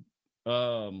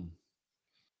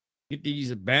get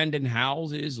these abandoned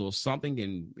houses or something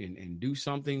and do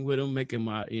something with them, make them,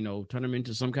 turn them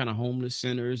into some kind of homeless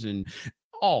centers. And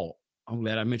I'm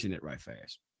glad I mentioned it right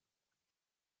fast.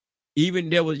 Even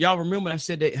there was, y'all remember I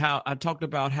said that how I talked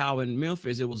about how in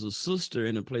Memphis, it was a sister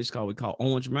in a place we call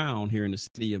Orange Mound here in the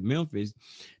city of Memphis.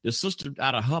 The sister,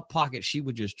 out of her pocket, she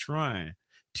was just trying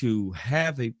to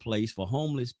have a place for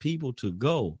homeless people to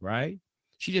go, right?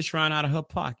 She just trying out of her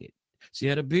pocket. She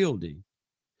had a building.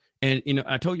 And,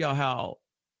 I told y'all how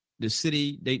the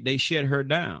city, they shut her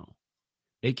down.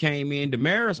 They came in the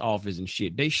mayor's office and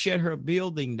shit. They shut her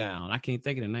building down. I can't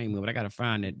think of the name of it. I got to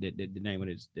find the name of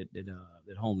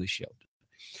that homeless shelter.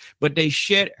 But they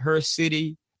shut her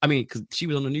city. I mean, because she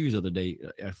was on the news the other day,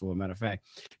 for a matter of fact.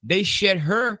 They shut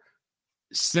her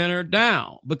center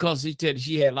down because he said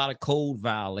she had a lot of code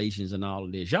violations and all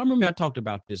of this. Y'all remember I talked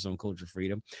about this on Culture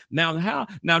Freedom. Now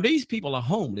these people are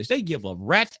homeless. They give a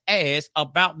rat's ass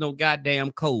about no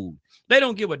goddamn code. They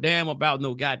don't give a damn about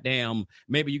no goddamn,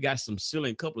 maybe you got some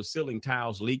couple of ceiling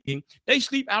tiles leaking. They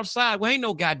sleep outside. Well, ain't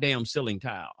no goddamn ceiling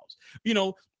tiles.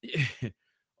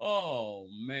 Oh,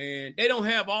 man. They don't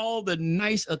have all the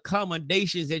nice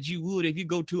accommodations that you would if you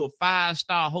go to a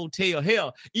 5-star hotel.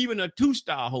 Hell, even a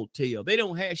 2-star hotel.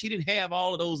 She didn't have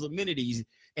all of those amenities.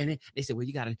 And they said, well,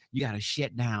 you gotta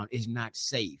shut down. It's not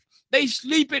safe. They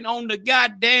sleeping on the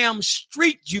goddamn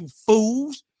street, you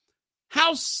fools.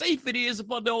 How safe it is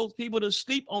for those people to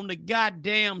sleep on the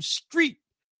goddamn street.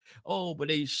 Oh,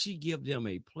 but she give them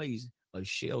a place, a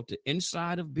shelter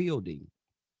inside of building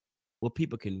where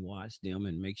people can watch them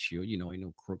and make sure, ain't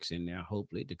no crooks in there,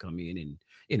 hopefully, to come in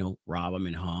and, rob them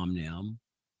and harm them.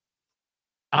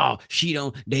 Oh, she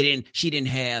didn't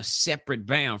have separate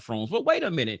bathrooms. Well, wait a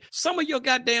minute. Some of your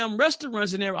goddamn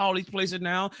restaurants in there, all these places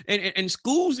now, and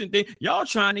schools and things, y'all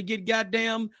trying to get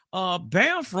goddamn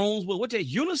bathrooms with what's that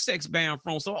unisex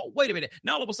bathrooms. So wait a minute.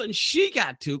 Now all of a sudden she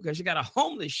got to, because she got a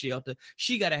homeless shelter,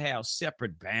 she got to have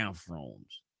separate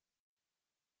bathrooms.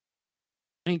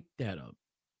 Ain't that up?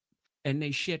 And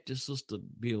they shut the sister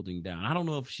building down. I don't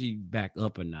know if she back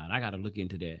up or not. I got to look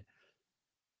into that.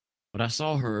 But I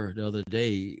saw her the other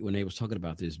day when they was talking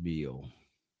about this bill.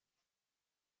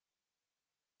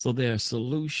 So their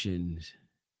solutions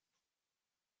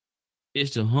is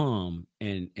to harm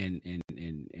and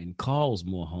cause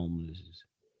more homelessness.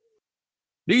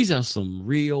 These are some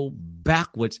real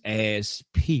backwards ass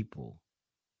people.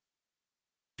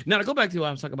 Now to go back to what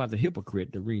I was talking about, the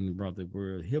hypocrite, the reading brought the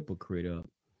word hypocrite up.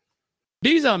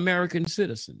 These are American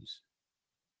citizens.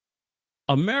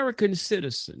 American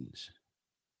citizens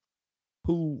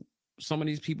who some of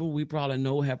these people we probably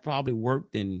know have probably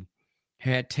worked and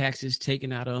had taxes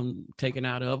taken out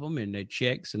of them and their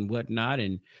checks and whatnot,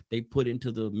 and they put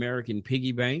into the American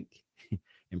piggy bank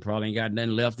and probably ain't got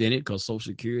nothing left in it because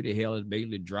Social Security hell is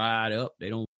basically dried up.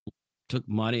 They don't took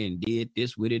money and did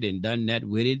this with it and done that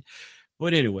with it.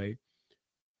 But anyway,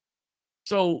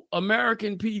 so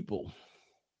American people,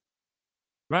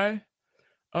 right?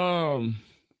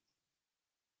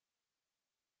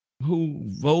 Who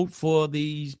vote for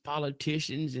these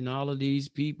politicians and all of these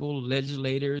people,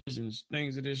 legislators and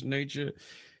things of this nature.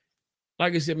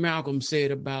 Like I said, Malcolm said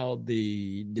about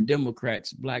the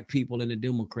Democrats, black people and the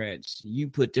Democrats, you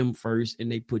put them first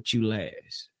and they put you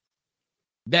last.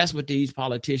 That's what these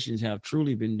politicians have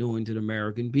truly been doing to the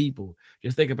American people.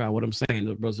 Just think about what I'm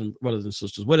saying, brothers and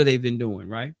sisters. What have they been doing,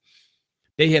 right?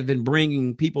 They have been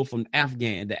bringing people from the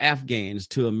Afghans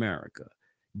to America,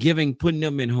 putting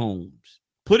them in homes.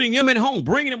 Putting them in home,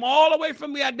 bringing them all the way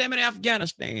from goddamn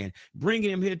Afghanistan,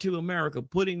 bringing them here to America,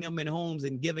 putting them in homes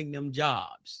and giving them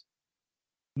jobs.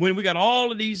 When we got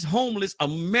all of these homeless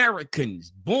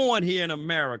Americans born here in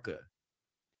America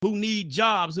who need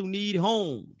jobs, who need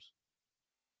homes,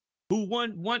 who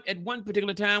at one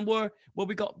particular time were what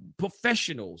we call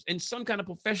professionals in some kind of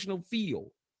professional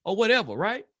field or whatever,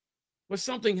 right? But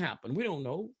something happened. We don't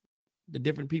know the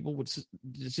different people with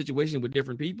the situation with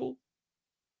different people.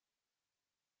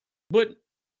 But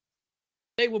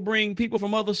they will bring people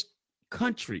from other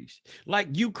countries like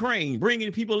Ukraine, bringing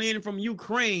people in from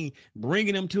Ukraine,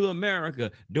 bringing them to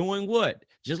America, doing what?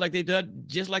 Just like they're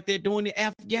doing the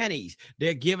Afghanis.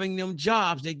 They're giving them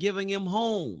jobs. They're giving them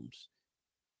homes.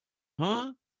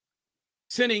 Huh?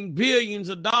 Sending billions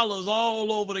of dollars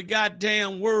all over the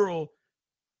goddamn world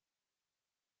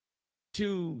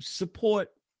to support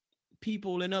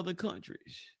people in other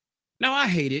countries. Now, I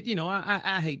hate it.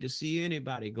 I hate to see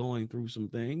anybody going through some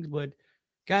things, but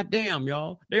goddamn,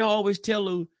 y'all, they always tell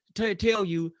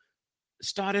you,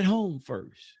 start at home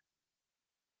first.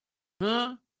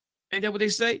 Huh? Ain't that what they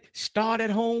say? Start at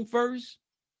home first.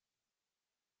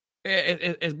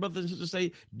 As brothers and sisters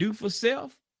say, do for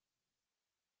self.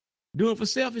 Doing for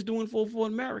self is doing for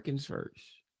Americans first.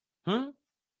 Huh?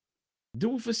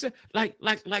 Doing for self.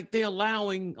 Like they're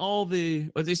allowing all the,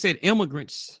 as they said,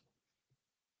 immigrants.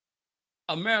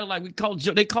 America, like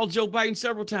they called Joe Biden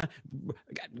several times,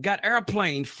 got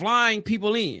airplanes flying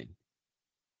people in.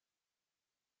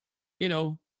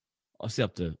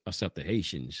 Except the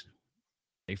Haitians.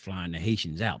 They flying the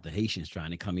Haitians out. The Haitians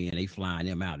trying to come in. They flying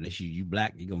them out. Unless you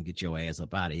black, you're going to get your ass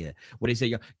up out of here. What they say,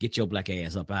 y'all, get your black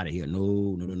ass up out of here.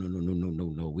 No.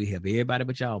 We have everybody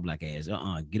but y'all black ass.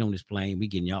 Get on this plane.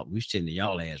 We sending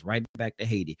y'all ass right back to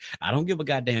Haiti. I don't give a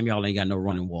goddamn y'all ain't got no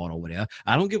running water over there.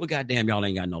 I don't give a goddamn y'all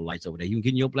ain't got no lights over there. You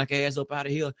getting your black ass up out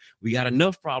of here. We got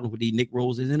enough problems with these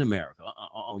Negroes in America.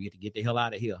 You have to get the hell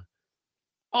out of here.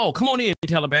 Oh, come on in,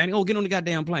 Taliban. Oh, get on the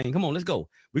goddamn plane. Come on, let's go.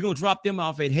 We're going to drop them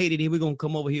off at Haiti. Then we're going to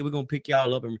come over here. We're going to pick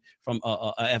y'all up from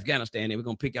Afghanistan. And we're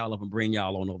going to pick y'all up and bring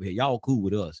y'all on over here. Y'all cool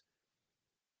with us.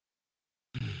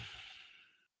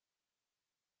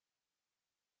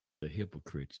 The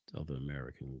hypocrites of the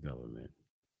American government.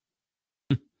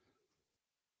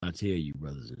 I tell you,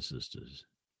 brothers and sisters,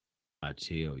 I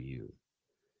tell you,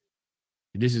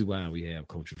 this is why we have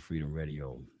Culture Freedom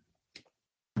Radio.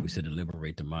 We said to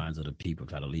liberate the minds of the people,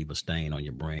 try to leave a stain on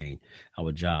your brain.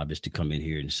 Our job is to come in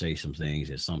here and say some things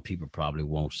that some people probably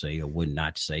won't say or would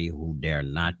not say, who dare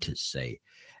not to say.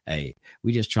 Hey,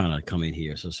 we just trying to come in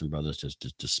here, sisters and brothers,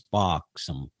 to spark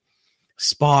something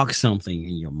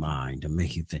in your mind to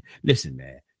make you think. Listen,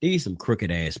 man, these some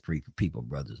crooked ass people,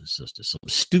 brothers and sisters, some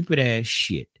stupid ass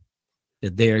shit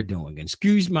that they're doing. And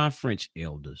excuse my French,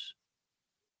 elders,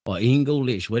 or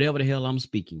English, whatever the hell I'm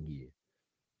speaking here.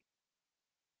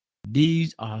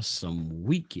 These are some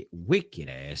wicked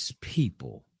ass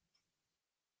people.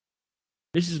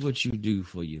 This is what you do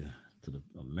to the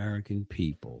American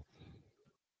people.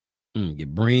 You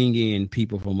bring in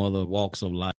people from other walks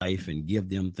of life and give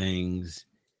them things.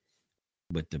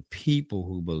 But the people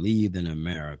who believed in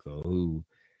America, who,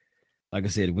 like I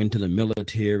said, went to the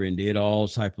military and did all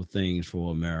type of things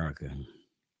for America,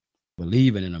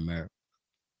 believing in America,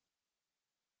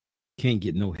 can't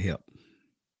get no help.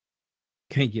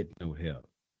 Can't get no help.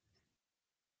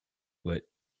 But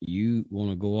you want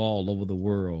to go all over the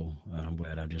world. I'm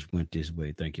glad I just went this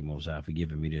way. Thank you, Most High, for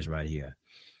giving me this right here.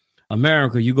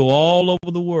 America, you go all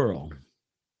over the world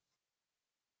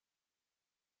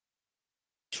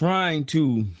trying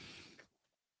to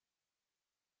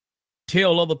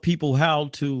tell other people how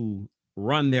to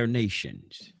run their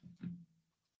nations.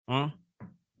 Huh?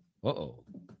 Uh-oh.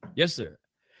 Yes, sir.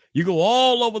 You go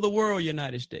all over the world,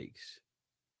 United States,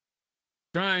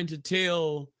 trying to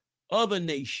tell other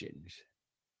nations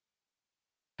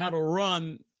how to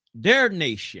run their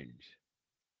nations.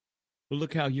 But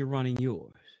look how you're running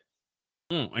yours.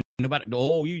 Nobody,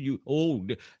 you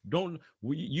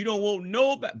don't want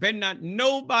nobody, better not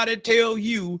nobody tell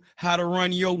you how to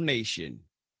run your nation.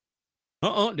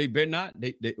 They better not.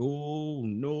 Oh,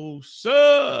 no,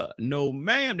 sir. No,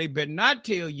 ma'am. They better not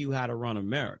tell you how to run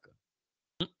America.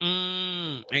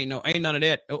 Ain't none of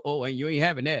that. And you ain't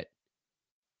having that.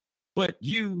 But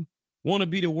you want to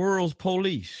be the world's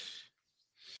police.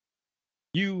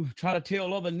 You try to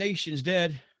tell other nations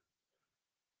that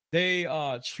they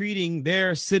are treating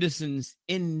their citizens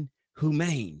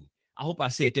inhumane. I hope I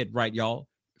said that right, y'all.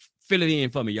 Fill it in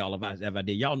for me, y'all, if I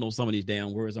did. Y'all know some of these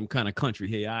damn words. I'm kind of country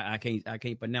here. I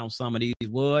can't pronounce some of these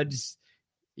words.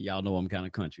 Y'all know I'm kind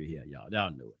of country here, y'all.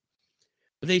 Y'all know it.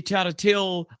 But they try to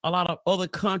tell a lot of other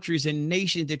countries and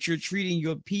nations that you're treating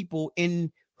your people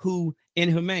inhumane.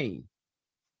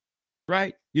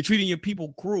 Right? You're treating your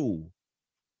people cruel.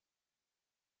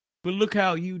 But look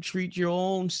how you treat your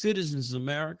own citizens,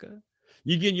 America.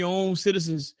 You're getting your own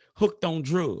citizens hooked on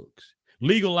drugs,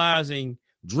 legalizing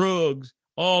drugs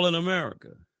all in America.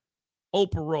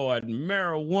 Opioid,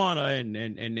 marijuana,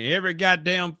 and every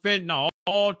goddamn fentanyl,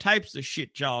 all types of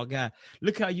shit y'all got.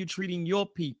 Look how you treating your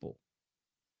people.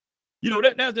 You know,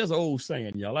 that's an old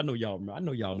saying, y'all. I know y'all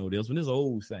know this one. This is an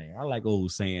old saying. I like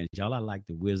old sayings, y'all. I like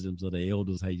the wisdoms of the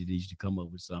elders, how you used to come up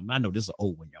with something. I know this is an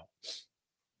old one, y'all.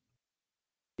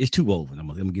 It's two old ones. I'm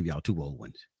gonna give y'all two old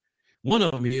ones. One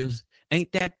of them is,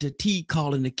 ain't that the tea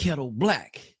calling the kettle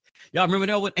black? Y'all remember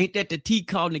that one? Ain't that the tea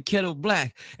calling the kettle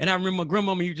black? And I remember my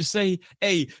grandmama used to say,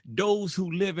 hey, those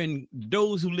who live in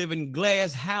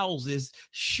glass houses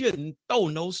shouldn't throw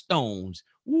no stones.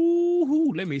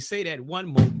 Ooh, let me say that one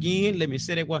more again. Let me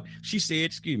say that one. She said,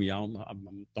 excuse me, I'm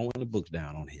throwing the books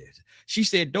down on here. She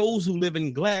said, those who live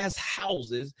in glass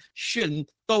houses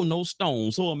shouldn't throw no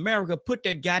stones. So America, put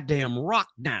that goddamn rock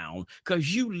down,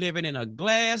 because you living in a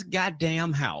glass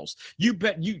goddamn house. You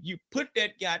bet you put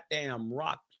that goddamn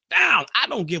rock down. I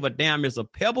don't give a damn. It's a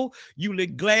pebble. You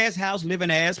live glass house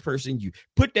living ass person. You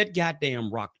put that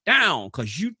goddamn rock down,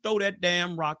 because you throw that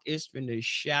damn rock, it's finna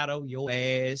shadow your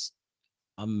ass,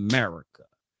 America.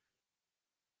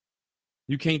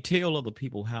 You can't tell other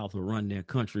people how to run their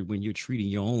country when you're treating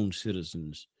your own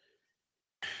citizens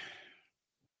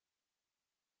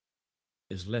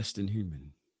as less than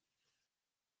human.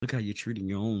 Look how you're treating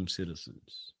your own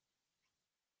citizens.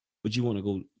 But you want to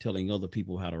go telling other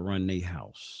people how to run their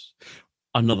house.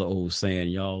 Another old saying,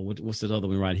 y'all. What's that other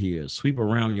one right here? Sweep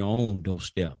around your own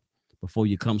doorstep before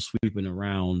you come sweeping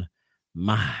around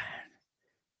mine.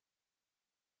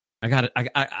 I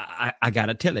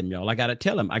gotta tell him, y'all. I gotta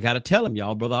tell him,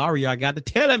 y'all. Brother Ari, I gotta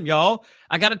tell him, y'all.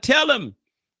 I gotta tell him.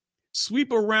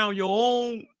 Sweep around your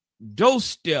own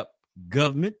doorstep,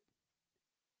 government,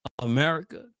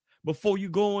 America, before you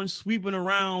go and sweeping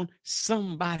around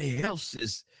somebody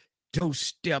else's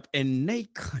doorstep in their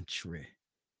country.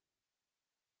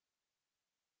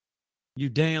 You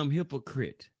damn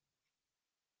hypocrite.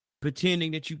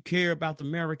 Pretending that you care about the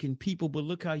American people, but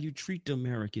look how you treat the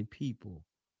American people.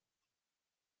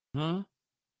 Huh?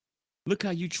 Look how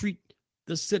you treat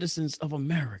the citizens of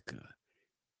America.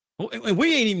 Oh, and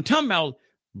we ain't even talking about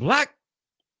black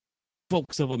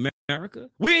folks of America.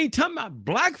 We ain't talking about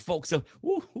black folks of,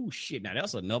 shit. Now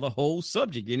that's another whole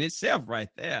subject in itself right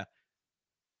there.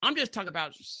 I'm just talking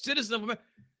about citizens of America.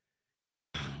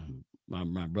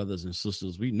 My brothers and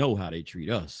sisters, we know how they treat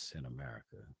us in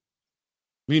America.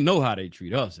 We know how they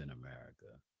treat us in America.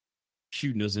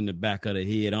 Shooting us in the back of the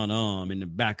head, unarmed in the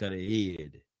back of the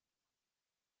head.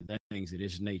 Things of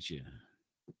this nature.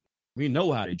 We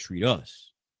know how they treat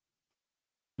us.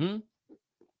 We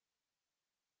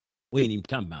ain't even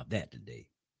talking about that today.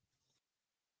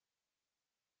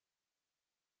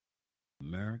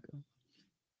 America.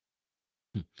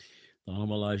 The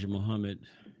Honorable Elijah Muhammad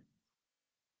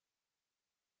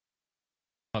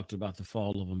talked about the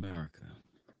fall of America.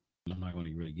 I'm not going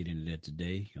to really get into that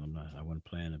today. I wasn't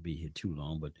planning to be here too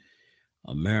long, but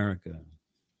America,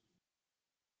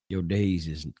 your days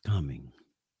isn't coming.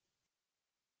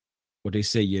 What they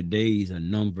say, your days are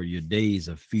numbered, your days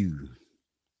are few.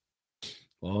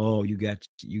 Oh, you got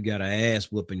an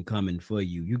ass whooping coming for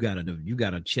you. You got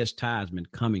a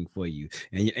chastisement coming for you.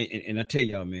 And I tell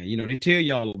y'all, man, they tell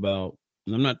y'all about,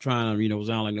 and I'm not trying to,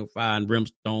 sound like no fire and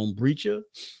brimstone preacher,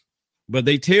 but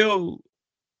they tell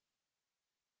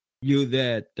you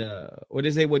that what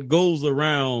they say, what goes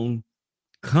around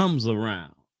comes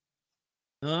around.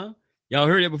 Huh? Y'all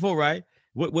heard that before, right?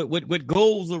 What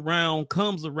goes around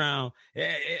comes around.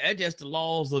 That's just the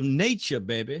laws of nature,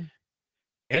 baby.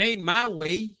 It ain't my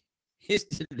way. It's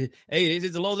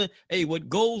the laws. Hey, what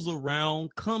goes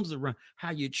around comes around.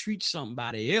 How you treat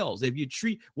somebody else. If you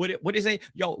treat what they say,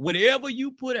 y'all, whatever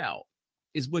you put out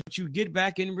is what you get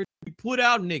back in return. You put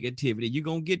out negativity, you're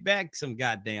gonna get back some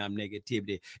goddamn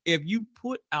negativity. If you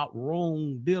put out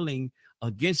wrong billing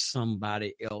against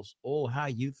somebody else, how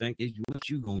you think is what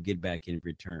you gonna get back in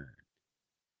return.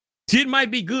 See, it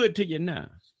might be good to you now.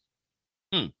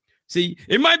 See,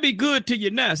 it might be good to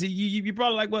you now. See, you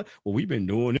probably like, well, we've been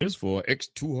doing this for X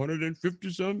 250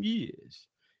 some years.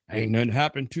 Ain't nothing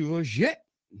happened to us yet.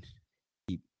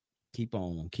 Keep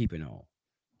on keeping on.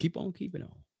 Keep on keeping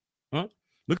on. Huh?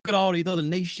 Look at all these other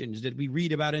nations that we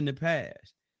read about in the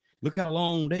past. Look how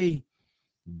long they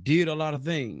did a lot of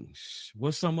things.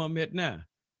 What's some of them at now?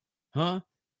 Huh?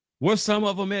 What's some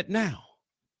of them at now?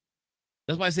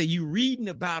 That's why I say you reading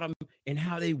about them and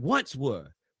how they once were.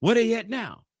 Where they at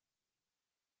now?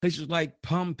 Places like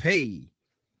Pompeii.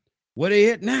 Where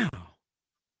they at now?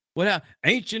 What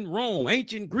ancient Rome,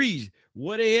 ancient Greece.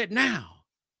 Where they at now?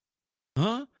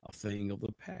 Huh? A thing of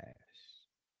the past.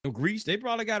 Greece, they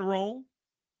probably got Rome,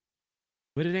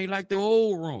 but it ain't like the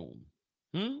old Rome.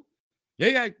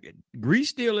 They got Greece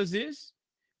still exists,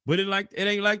 but it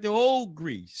ain't like the old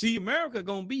Greece. See, America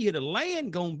gonna be here. The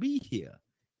land gonna be here.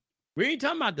 We ain't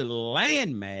talking about the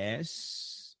land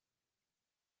mass.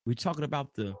 We're talking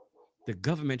about the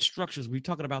government structures. We're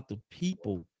talking about the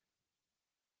people.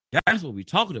 That's what we're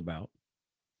talking about.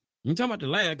 We're talking about the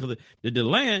land, because the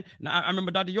land. Now, I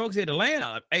remember Dr. York said the land.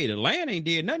 The land ain't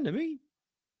did nothing to me.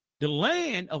 The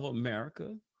land of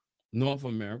America, North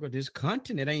America, this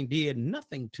continent ain't did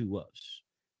nothing to us.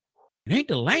 It ain't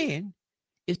the land.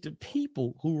 It's the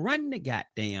people who run the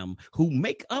goddamn, who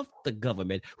make up the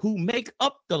government, who make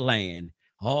up the land.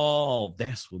 Oh,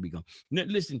 that's what we go.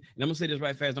 Listen, and I'm gonna say this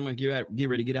right fast. I'm gonna get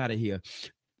ready to get out of here.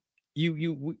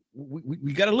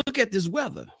 We got to look at this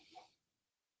weather.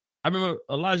 I remember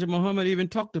Elijah Muhammad even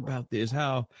talked about this,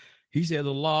 how he said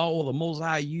the law or the Most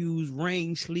High used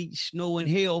rain, sleet, snow, and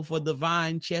hail for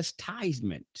divine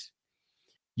chastisement.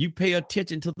 You pay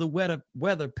attention to the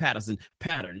weather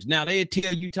patterns. Now they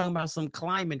tell you talking about some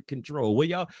climate control. Well,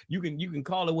 y'all, you can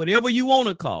call it whatever you want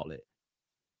to call it.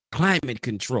 Climate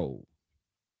control.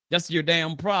 That's your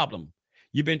damn problem.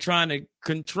 You've been trying to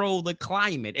control the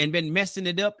climate and been messing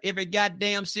it up every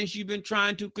goddamn since you've been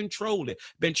trying to control it.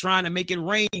 Been trying to make it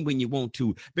rain when you want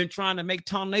to. Been trying to make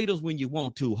tornadoes when you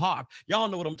want to. Y'all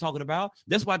know what I'm talking about.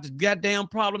 That's why the goddamn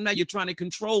problem now. You're trying to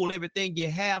control everything you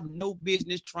have no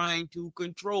business trying to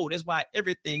control. That's why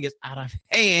everything is out of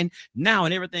hand now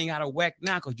and everything out of whack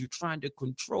now because you're trying to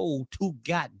control too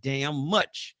goddamn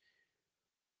much.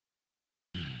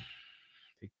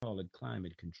 They call it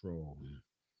climate control.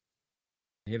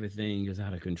 Everything is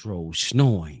out of control.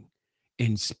 Snowing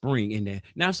in spring in there.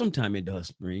 Now, sometime it does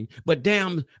spring, but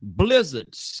damn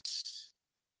blizzards.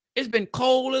 It's been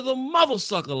cold as a mother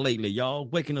sucker lately, y'all.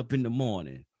 Waking up in the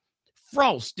morning.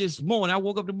 Frost this morning. I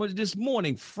woke up this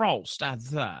morning. Frost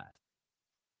outside.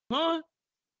 Huh?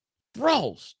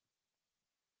 Frost.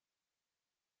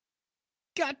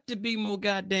 Got to be more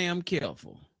goddamn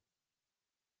careful.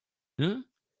 Huh?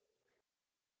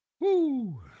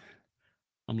 Woo.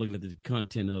 I'm looking at the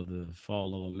content of the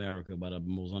Fall of America by the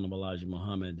Most Honorable Elijah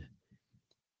Muhammad.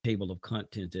 Table of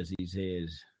contents, as he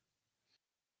says.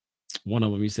 One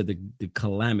of them, he said the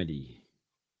calamity,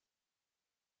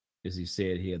 as he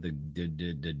said here,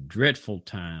 the dreadful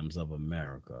times of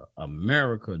America.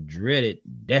 America dreaded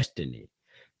destiny,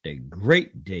 the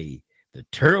great day, the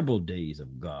terrible days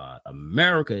of God.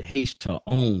 America hates her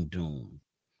own doom.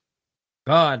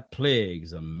 God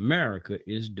plagues, America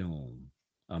is doomed.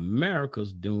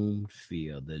 America's doomed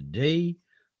fear, the day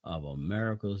of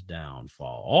America's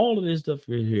downfall. All of this stuff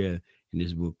is here in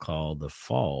this book called The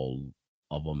Fall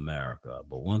of America.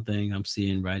 But one thing I'm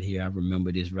seeing right here, I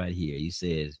remember this right here. He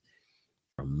says,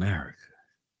 America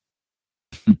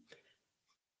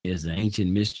is the ancient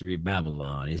mystery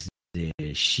Babylon. It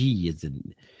says she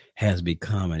has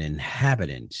become an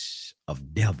inhabitant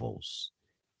of devils.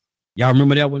 Y'all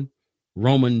remember that one?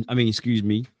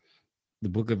 The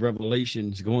book of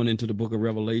Revelations, going into the book of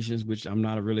Revelations, which I'm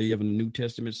not really even a New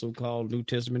Testament, so-called New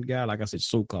Testament guy. Like I said,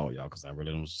 so-called, y'all, because I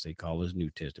really don't say call this New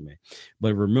Testament.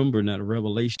 But remember now, the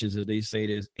Revelations, as they say,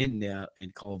 is in there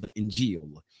and called the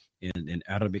Injil. In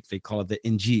Arabic, they call it the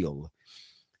Injil. It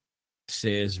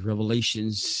says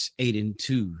Revelations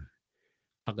 8:2,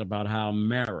 talking about how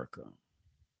America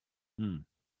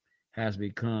has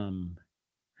become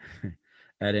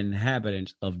an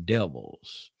inhabitant of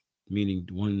devils. Meaning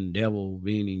one devil,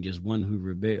 meaning just one who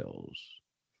rebels.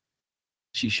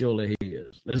 She surely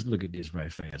is. Let's look at this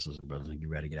right fast, sisters and brothers, and get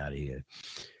ready to get out of here.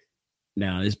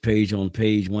 Now, this page on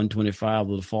page 125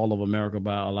 of The Fall of America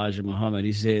by Elijah Muhammad,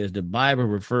 he says, the Bible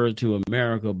refers to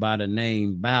America by the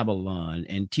name Babylon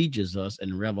and teaches us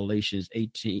in Revelations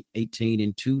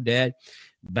 18:2 that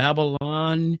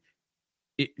Babylon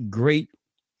the Great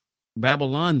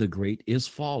is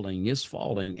falling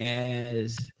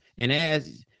as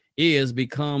is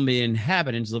become the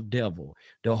inhabitants of devil,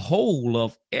 the whole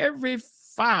of every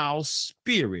foul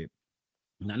spirit.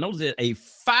 Now notice that a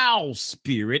foul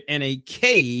spirit and a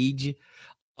cage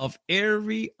of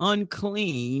every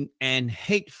unclean and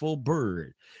hateful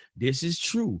bird. This is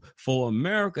true, for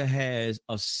America has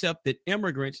accepted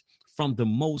immigrants from the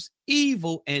most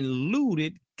evil and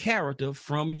looted character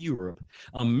from Europe.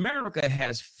 America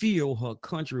has filled her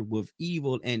country with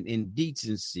evil and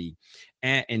indecency,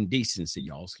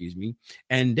 y'all, excuse me.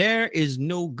 And there is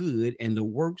no good in the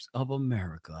works of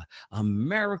America.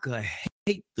 America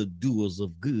hate the doers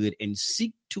of good and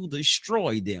seek to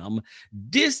destroy them.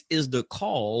 This is the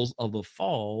cause of the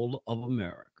fall of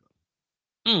America.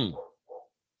 Come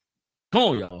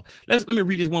on, y'all. Let me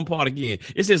read this one part again.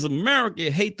 It says,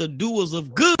 America hate the doers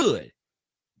of good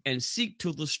and seek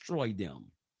to destroy them.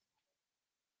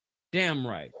 Damn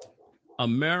right.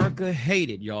 America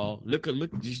hated, y'all.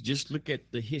 Just look at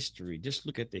the history. Just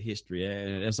look at the history.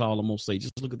 That's all I'm gonna say.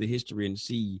 Just look at the history and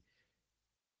see,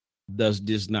 does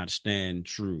this not stand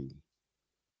true?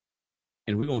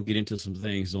 And we're gonna get into some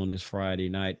things on this Friday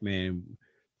night, man,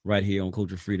 right here on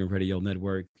Culture Freedom Radio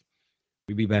Network.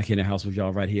 We'll be back in the house with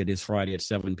y'all right here this Friday at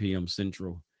 7 p.m.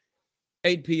 Central,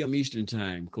 8 p.m. Eastern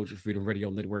Time. Culture Freedom Radio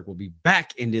Network will be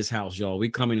back in this house, y'all. We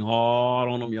coming hard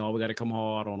on them, y'all. We got to come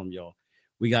hard on them, y'all.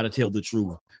 We got to tell the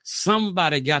truth.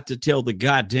 Somebody got to tell the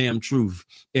goddamn truth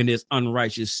in this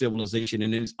unrighteous civilization,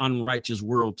 in this unrighteous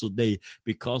world today,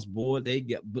 because, boy,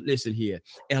 but listen here.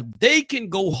 If they can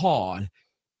go hard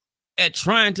at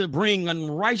trying to bring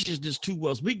unrighteousness to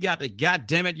us, we got to,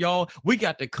 goddamn it, y'all, we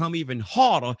got to come even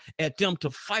harder at them to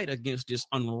fight against this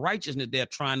unrighteousness they're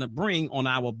trying to bring on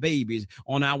our babies,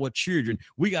 on our children.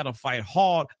 We got to fight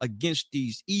hard against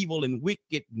these evil and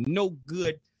wicked, no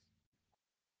good.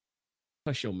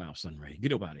 Hush your mouth, Sunray.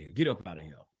 Get up out of here. Get up out of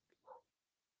here.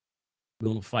 We're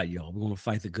going to fight, y'all. We're going to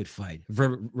fight the good fight.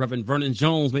 Reverend Vernon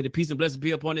Jones, may the peace and blessing be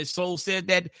upon his soul, said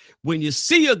that when you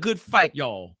see a good fight,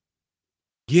 y'all,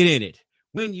 get in it.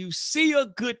 When you see a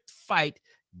good fight,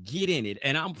 get in it.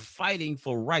 And I'm fighting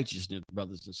for righteousness,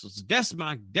 brothers and sisters. That's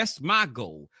my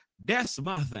goal. That's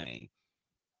my thing.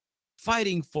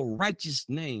 Fighting for righteous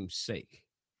name's sake.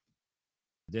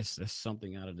 That's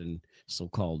something out of the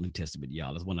so-called New Testament,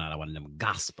 y'all. That's one out of one of them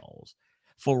gospels.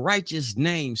 For righteous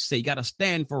name's sake. You got to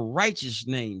stand for righteous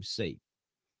name's sake.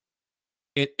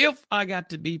 And if I got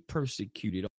to be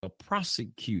persecuted or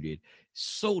prosecuted,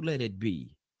 so let it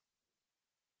be.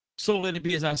 So let it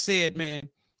be. As I said, man,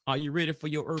 are you ready for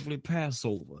your earthly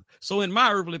Passover? So in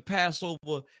my earthly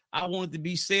Passover, I wanted to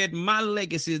be said, my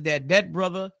legacy is that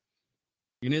brother,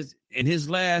 in his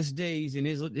last days, in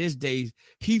his days,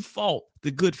 he fought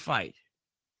the good fight.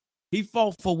 He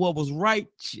fought for what was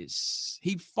righteous.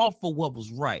 He fought for what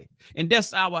was right. And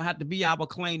that's had to be our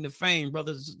claim to fame,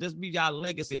 brothers. That's be our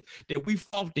legacy, that we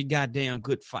fought the goddamn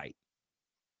good fight.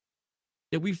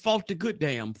 That we fought the good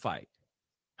damn fight.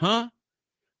 Huh?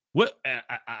 What?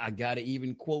 I got to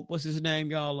even quote, what's his name,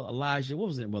 y'all? Elijah. What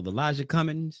was it? Well, Elijah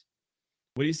Cummings.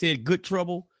 What he said, good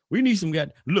trouble. We need some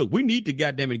we need to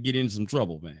goddamn it get into some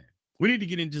trouble, man. We need to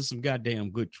get into some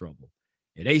goddamn good trouble.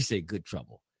 And they say good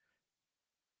trouble.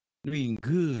 I mean,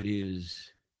 good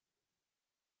is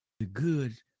the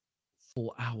good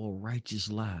for our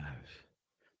righteous lives,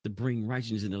 to bring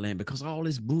righteousness in the land, because all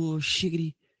this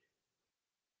bullshitty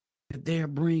that they're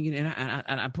bringing, and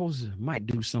I probably might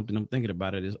do something. I'm thinking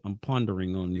about it. I'm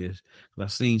pondering on this.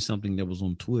 I've seen something that was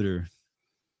on Twitter.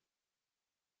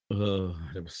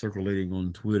 That was circulating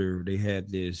on Twitter. They had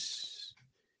this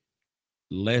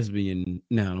lesbian.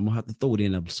 Now I'm gonna have to throw it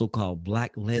in, a so-called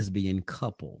black lesbian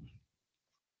couple,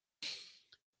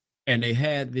 and they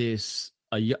had this.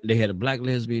 They had a black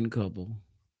lesbian couple,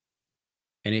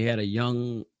 and they had a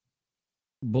young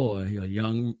boy, a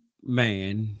young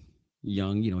man,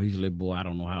 young. He's a little boy. I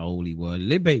don't know how old he was.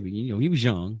 Little baby. He was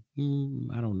young.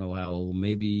 I don't know how old.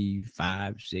 Maybe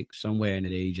 5, 6, somewhere in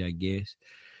that age, I guess.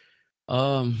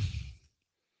 And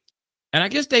I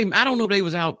guess I don't know if they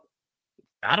was out.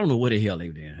 I don't know what the hell they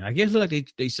were doing. I guess it looked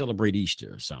like they celebrate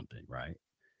Easter or something, right?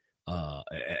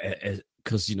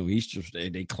 Because, Easter,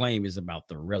 they claim is about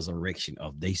the resurrection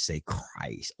of, they say,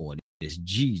 Christ, or this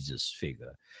Jesus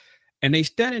figure. And they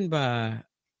standing by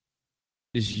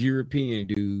this European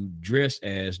dude dressed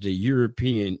as the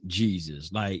European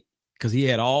Jesus, like, because he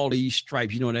had all these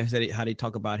stripes. That's how they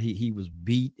talk about he was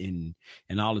beat and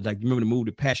all of that. You remember the movie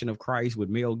The Passion of Christ with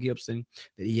Mel Gibson,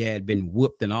 that he had been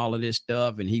whooped and all of this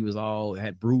stuff, and he was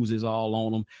had bruises all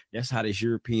on him. That's how this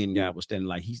European guy was standing,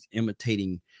 like he's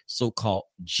imitating so-called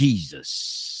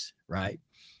Jesus, right?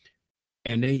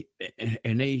 And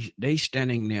they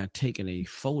standing there taking a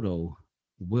photo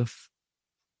with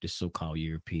the so-called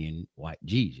European white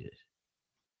Jesus.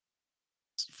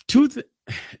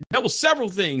 There was several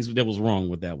things that was wrong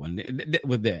with that one.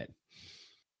 With that,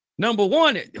 number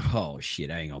one, oh shit,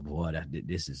 I ain't gonna boy.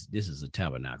 This is a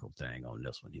tabernacle thing on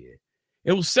this one here.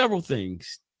 It was several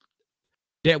things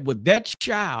that with that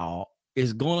child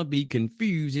is gonna be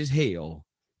confused as hell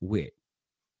with.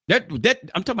 That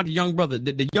I'm talking about the young brother,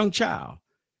 the young child,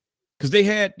 because they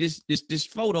had this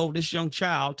photo of this young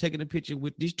child taking a picture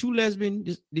with these two lesbian,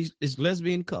 this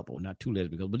lesbian couple, not two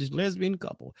lesbian couples, but this lesbian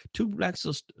couple, two black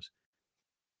sisters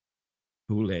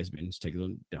who lesbians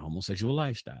taking the homosexual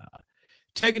lifestyle,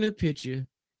 taking a picture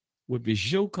with this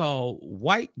so-called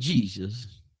white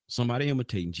Jesus, somebody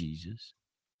imitating Jesus.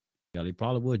 Yeah, they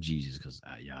probably were Jesus, because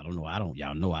y'all don't know.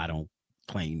 Y'all know I don't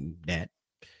claim that.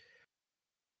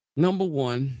 Number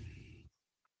one,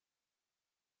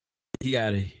 he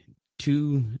got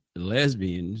two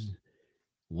lesbians,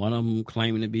 one of them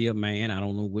claiming to be a man. I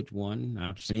don't know which one.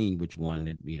 I've seen which one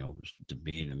that, to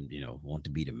be, want to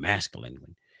be the masculine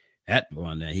one. That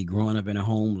one, that he growing up in a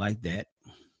home like that.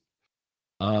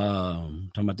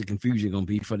 Talking about the confusion gonna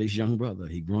be for this young brother.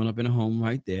 He growing up in a home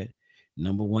like that.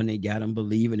 Number one, they got him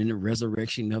believing in the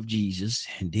resurrection of Jesus,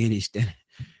 and then he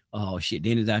Oh shit!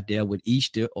 Then it's out there with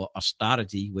Easter or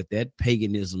Astartes with that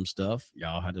paganism stuff.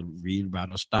 Y'all had to read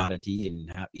about Astartes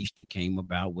and how Easter came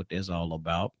about, what that's all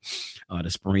about, the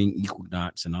spring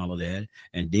equinox and all of that.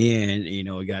 And then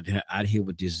you got out here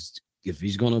with this. If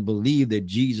he's gonna believe that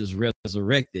Jesus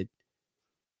resurrected,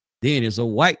 then it's a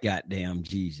white goddamn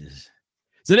Jesus.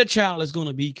 So that child is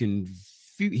gonna be confused.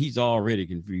 He's already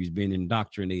confused, been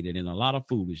indoctrinated in a lot of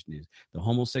foolishness. The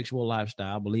homosexual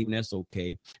lifestyle, believing that's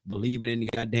okay, believing in the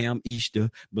goddamn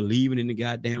Easter, believing in the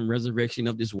goddamn resurrection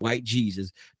of this white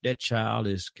Jesus. That child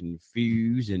is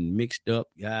confused and mixed up.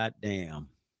 Goddamn.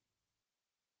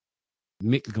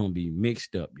 It's gonna be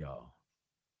mixed up, y'all.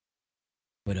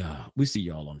 But we see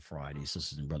y'all on Friday,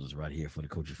 sisters and brothers, right here for the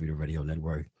Culture Freedom Radio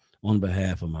Network. On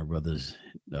behalf of my brothers,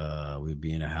 we'll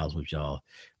be in the house with y'all.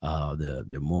 The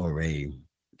Moray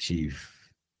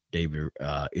Chief David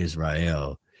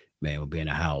Israel, man, will be in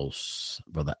the house.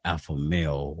 Brother Alpha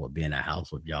Male will be in the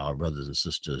house with y'all, brothers and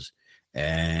sisters.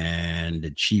 And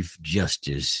the Chief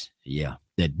Justice,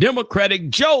 the Democratic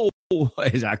Joe,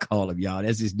 as I call him, y'all.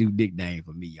 That's his new nickname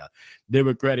for me, y'all.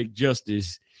 Democratic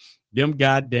Justice. Them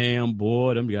goddamn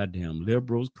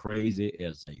liberals crazy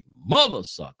as a mother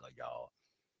sucker, y'all.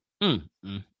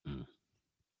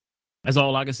 That's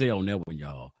all I can say on that one,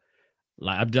 y'all.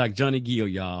 Like Johnny Gill,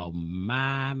 y'all.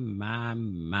 My.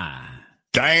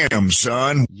 Damn,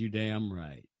 son. You damn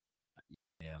right.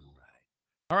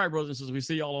 All right, brothers and sisters, we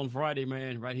see y'all on Friday,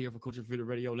 man, right here for Culture Freedom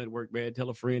Radio Network, man. Tell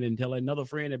a friend and tell another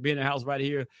friend that be in the house right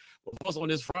here with us on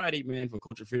this Friday, man, for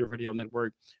Culture Freedom Radio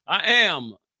Network. I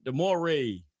am the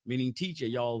Moray, meaning teacher,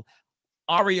 y'all.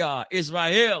 Aria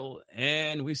Israel,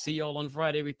 and we see y'all on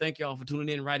Friday. We thank y'all for tuning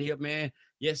in right here, man.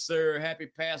 Yes, sir. Happy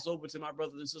Passover to my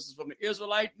brothers and sisters from the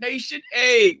Israelite nation.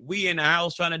 Hey, we in the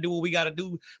house trying to do what we got to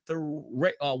do to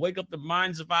wake up the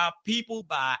minds of our people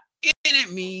by any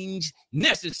means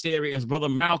necessary. As Brother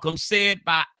Malcolm said,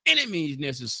 by any means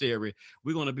necessary.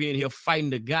 We're going to be in here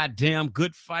fighting the goddamn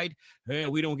good fight.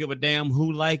 And we don't give a damn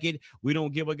who like it. We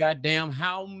don't give a goddamn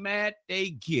how mad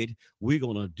they get. We're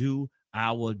going to do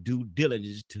our due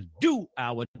diligence to do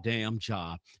our damn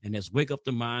job, and let's wake up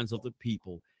the minds of the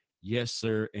people. Yes,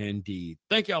 sir, indeed.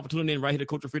 Thank y'all for tuning in right here to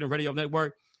Culture Freedom Radio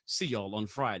Network. See y'all on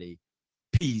Friday.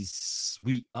 Peace.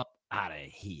 We up out of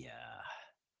here.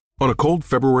 On a cold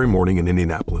February morning in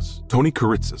Indianapolis, Tony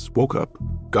Karitzis woke up,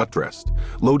 got dressed,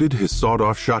 loaded his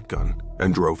sawed-off shotgun,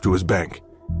 and drove to his bank.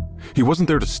 He wasn't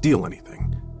there to steal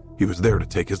anything. He was there to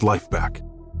take his life back.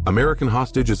 American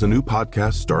Hostage is a new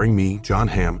podcast starring me, John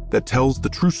Hamm, that tells the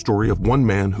true story of one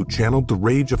man who channeled the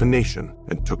rage of a nation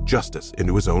and took justice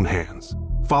into his own hands.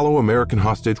 Follow American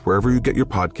Hostage wherever you get your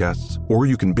podcasts, or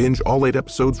you can binge all 8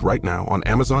 episodes right now on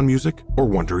Amazon Music or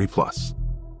Wondery Plus.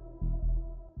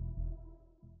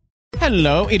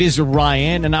 Hello, it is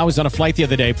Ryan, and I was on a flight the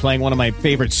other day playing one of my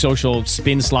favorite social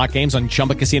spin slot games on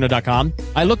ChumbaCasino.com.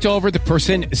 I looked over at the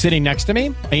person sitting next to me,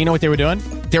 and you know what they were doing?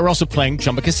 They were also playing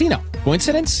Chumba Casino.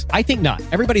 Coincidence? I think not.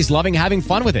 Everybody's loving having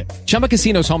fun with it. Chumba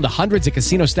Casino is home to hundreds of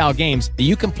casino-style games that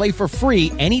you can play for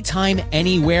free anytime,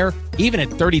 anywhere, even at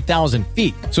 30,000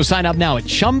 feet. So sign up now at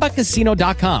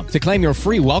ChumbaCasino.com to claim your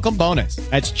free welcome bonus.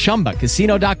 That's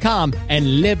ChumbaCasino.com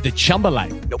and live the Chumba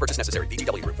life. No purchase necessary.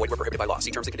 VGW. Void where prohibited by law.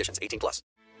 See terms and conditions. 18+.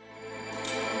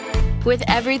 With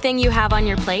everything you have on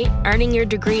your plate, earning your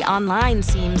degree online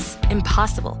seems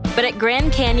impossible. But at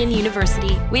Grand Canyon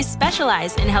University, we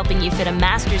specialize in helping you fit a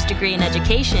master's degree in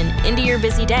education into your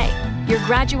busy day. Your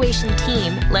graduation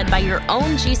team, led by your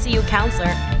own GCU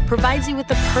counselor, provides you with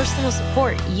the personal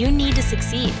support you need to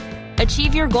succeed.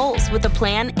 Achieve your goals with a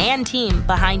plan and team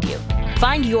behind you.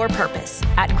 Find your purpose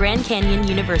at Grand Canyon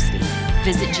University.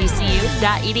 Visit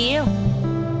gcu.edu.